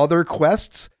on other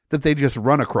quests that they just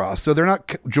run across. So they're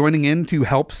not joining in to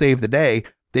help save the day.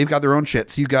 They've got their own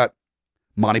shit. So you got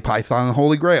Monty Python and the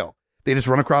Holy Grail. They just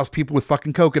run across people with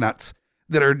fucking coconuts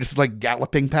that are just like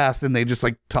galloping past, and they just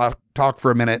like talk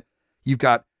for a minute. You've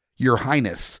got Your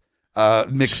Highness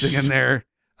mixing in there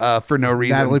for no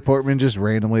reason. Natalie Portman just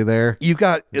randomly there. You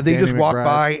got, they Danny just walk McBride.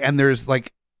 by, and there's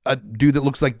like a dude that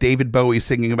looks like David Bowie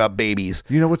singing about babies.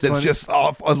 You know what's that's funny? Just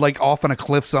off on a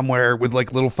cliff somewhere with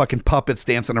like little fucking puppets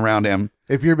dancing around him.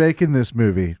 If you're making this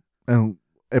movie, and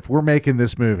if we're making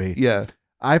this movie, yeah,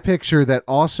 I picture that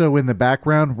also in the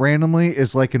background randomly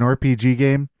is like an RPG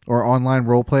game or online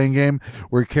role-playing game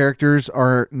where characters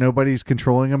are, nobody's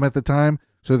controlling them at the time,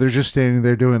 so they're just standing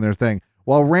there doing their thing.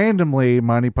 While randomly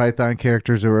Monty Python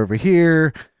characters are over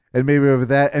here and maybe over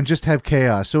that, and just have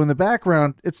chaos. So in the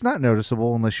background, it's not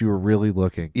noticeable unless you were really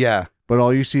looking. Yeah. But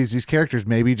all you see is these characters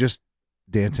maybe just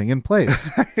dancing in place.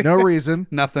 No reason.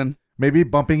 Nothing. Maybe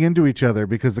bumping into each other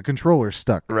because the controller's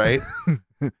stuck. Right.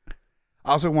 I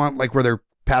also want like where they're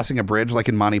passing a bridge like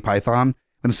in Monty Python,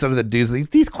 and instead of the dudes,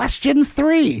 these questions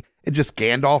 3, it's just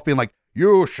Gandalf being like,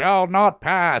 you shall not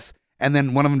pass. And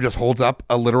then one of them just holds up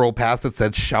a literal pass that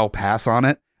said shall pass on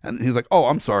it. And he's like, oh,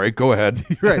 I'm sorry. Go ahead.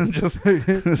 Right.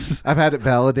 I've had it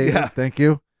validated. Yeah. Thank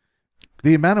you.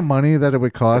 The amount of money that it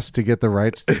would cost to get the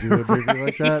rights to do a movie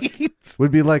like that would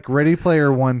be like Ready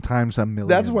Player One times a million.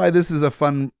 That's why this is a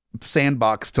fun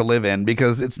sandbox to live in,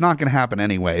 because it's not going to happen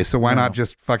anyway. So why not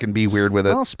just fucking be weird with it?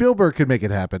 Well, Spielberg could make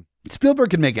it happen. Spielberg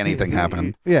can make anything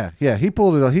happen. Yeah. He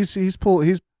pulled it all. He's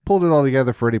pulled it all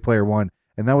together for Ready Player One,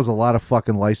 and that was a lot of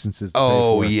fucking licenses.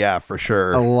 Oh yeah, for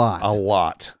sure. A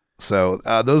lot. So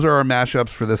those are our mashups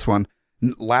for this one.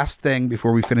 Last thing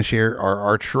before we finish here are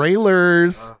our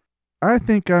trailers. I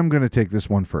think I'm going to take this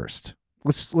one first.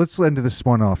 Let's end this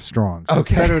one off strong. So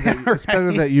Okay. It's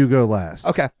better that you go last.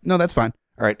 Okay. No, that's fine.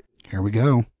 All right. Here we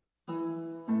go.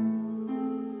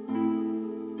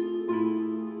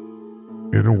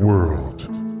 In a world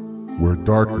where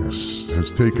darkness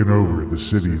has taken over the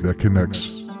city that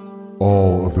connects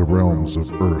all of the realms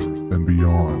of Earth and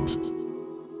beyond,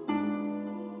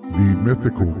 the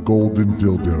mythical golden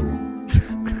dildo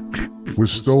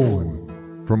was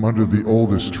stolen from under the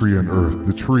oldest tree on Earth,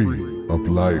 the tree of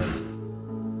life.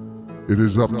 It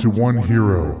is up to one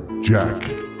hero, Jack,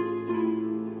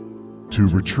 to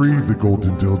retrieve the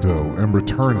golden dildo and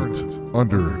return it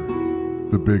under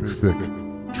the big thick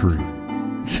tree.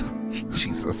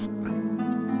 Jesus.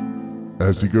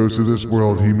 As he goes to this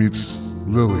world, he meets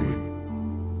Lily,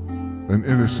 an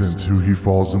innocent who he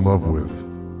falls in love with.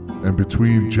 And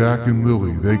between Jack and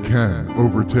Lily, they can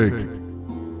overtake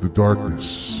the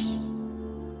darkness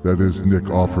that is Nick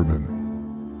Offerman,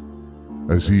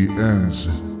 as he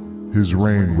ends his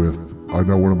reign with, I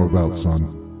know what I'm about,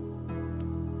 son.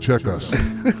 Check us.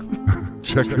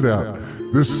 Check it out.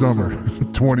 This summer,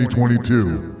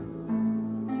 2022.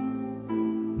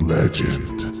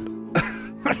 Legend.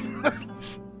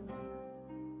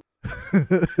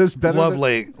 It was better.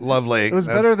 Lovely. It was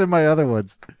better than my other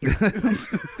ones.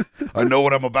 I know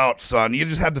what I'm about, son. You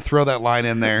just had to throw that line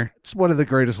in there. It's one of the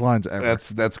greatest lines ever.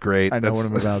 That's great. I know what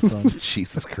I'm about, son.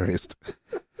 Jesus Christ.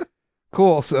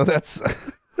 Cool. So that's all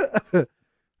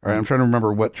right. I'm trying to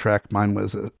remember what track mine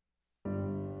was.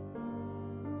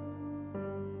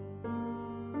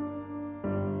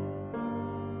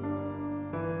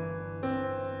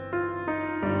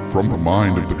 From the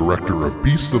mind of the director of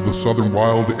Beasts of the Southern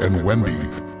Wild and Wendy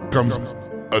comes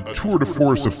a tour de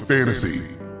force of fantasy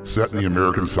set in the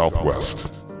American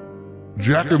Southwest.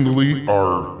 Jack and Lily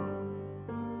are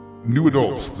new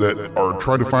adults that are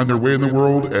trying to find their way in the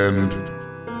world and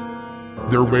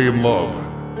their way in love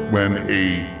when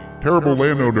a terrible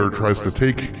landowner tries to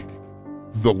take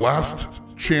the last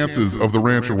chances of the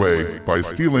ranch away by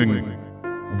stealing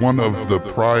one of the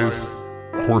prize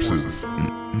horses.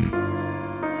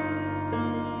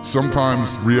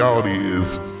 Sometimes reality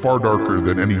is far darker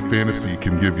than any fantasy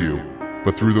can give you,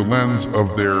 but through the lens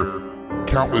of their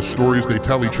countless stories they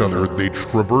tell each other, they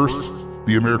traverse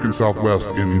the American Southwest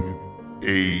in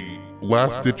a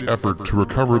last-ditch effort to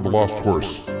recover the lost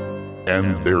horse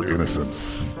and their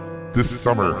innocence. This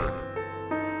summer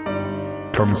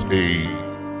comes a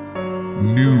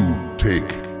new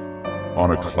take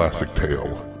on a classic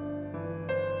tale.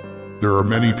 There are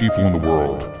many people in the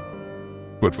world,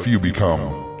 but few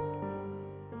become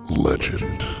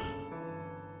legend.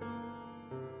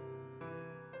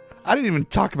 I didn't even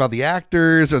talk about the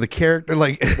actors or the character.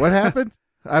 Like, What happened?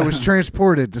 I was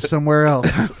transported to somewhere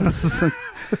else.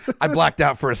 I blacked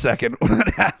out for a second. What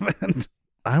happened?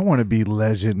 I want to be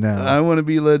legend now. I want to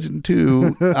be legend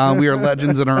too. We are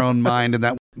legends in our own mind, and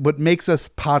that what makes us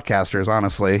podcasters.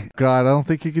 Honestly, God, I don't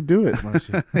think you could do it.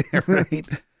 Marcy. right.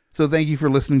 So thank you for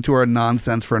listening to our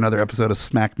nonsense for another episode of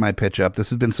Smack My Pitch Up. This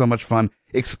has been so much fun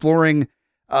exploring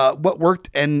what worked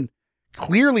and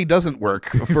clearly doesn't work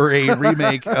for a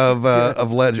remake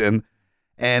of Legend.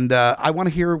 And I want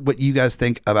to hear what you guys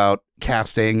think about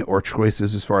casting or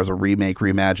choices as far as a remake,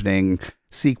 reimagining,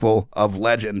 sequel of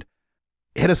Legend.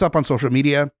 Hit us up on social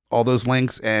media. All those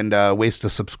links and ways to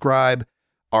subscribe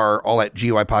are all at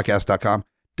GUIPodcast.com.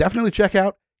 Definitely check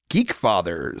out Geek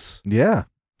Fathers. Yeah.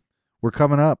 We're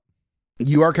coming up.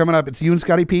 You are coming up. It's you and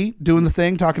Scotty P doing the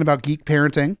thing, talking about geek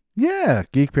parenting. Yeah.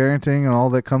 Geek parenting and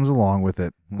all that comes along with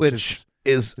it. Which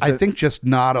is I think, just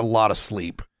not a lot of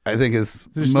sleep. I think is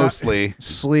mostly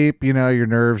sleep. You know, your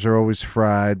nerves are always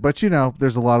fried, but you know,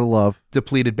 there's a lot of love.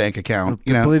 Depleted bank account.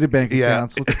 Depleted bank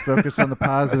accounts. Let's focus on the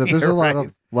positive. There's a lot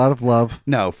of love.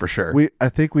 No, for sure. We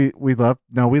love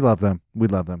them. We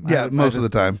love them. Yeah, most of the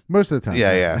time. Most of the time.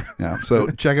 Yeah. So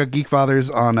check out Geek Fathers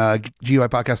on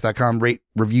GUIPodcast.com. Rate,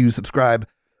 review, subscribe.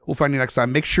 We'll find you next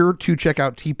time. Make sure to check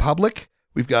out TeePublic.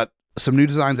 We've got some new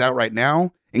designs out right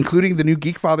now, including the new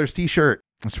Geek Fathers t-shirt.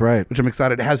 That's right. Which I'm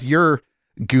excited. It has your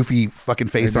goofy fucking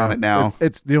face on it now.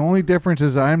 It's the only difference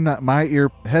is my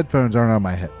headphones aren't on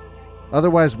my head.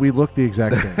 Otherwise, we look the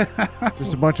exact same.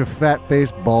 Just a bunch of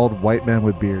fat-faced, bald white men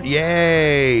with beards.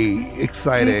 Yay!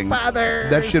 Exciting. Geek Fathers!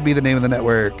 That should be the name of the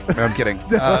network. No, I'm kidding.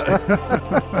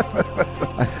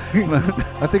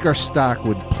 I think our stock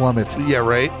would plummet. Yeah,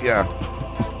 right? Yeah.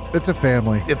 It's a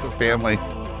family. It's a family.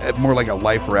 More like a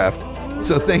life raft.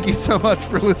 So thank you so much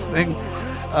for listening.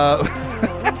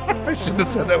 I shouldn't have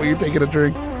said that when you're taking a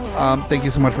drink. Thank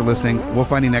you so much for listening. We'll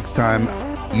find you next time.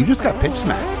 You just got pitch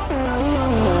smacked.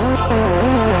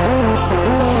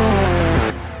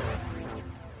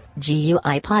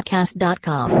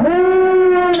 GUIPodcast.com.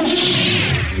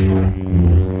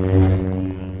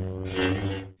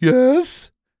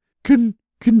 Yes? Can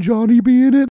Johnny be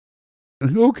in it?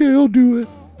 Okay, I'll do it.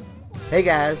 Hey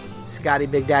guys, Scotty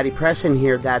Big Daddy Preston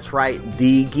here. That's right,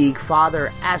 the Geek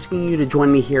Father, asking you to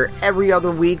join me here every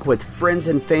other week with friends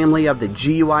and family of the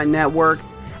GUI Network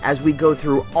as we go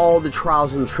through all the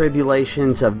trials and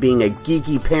tribulations of being a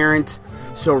geeky parent.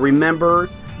 So remember,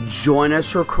 join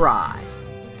us or cry.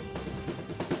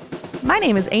 My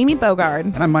name is Amy Bogard.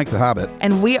 And I'm Mike the Hobbit.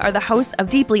 And we are the hosts of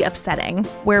Deeply Upsetting,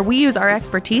 where we use our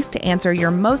expertise to answer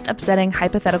your most upsetting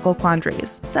hypothetical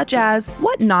quandaries, such as,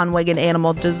 what non-winged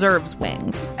animal deserves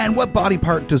wings? And what body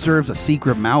part deserves a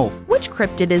secret mouth? Which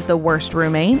cryptid is the worst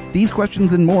roommate? These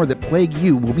questions and more that plague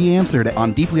you will be answered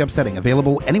on Deeply Upsetting,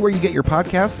 available anywhere you get your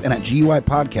podcasts and at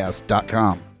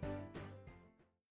GUIPodcast.com.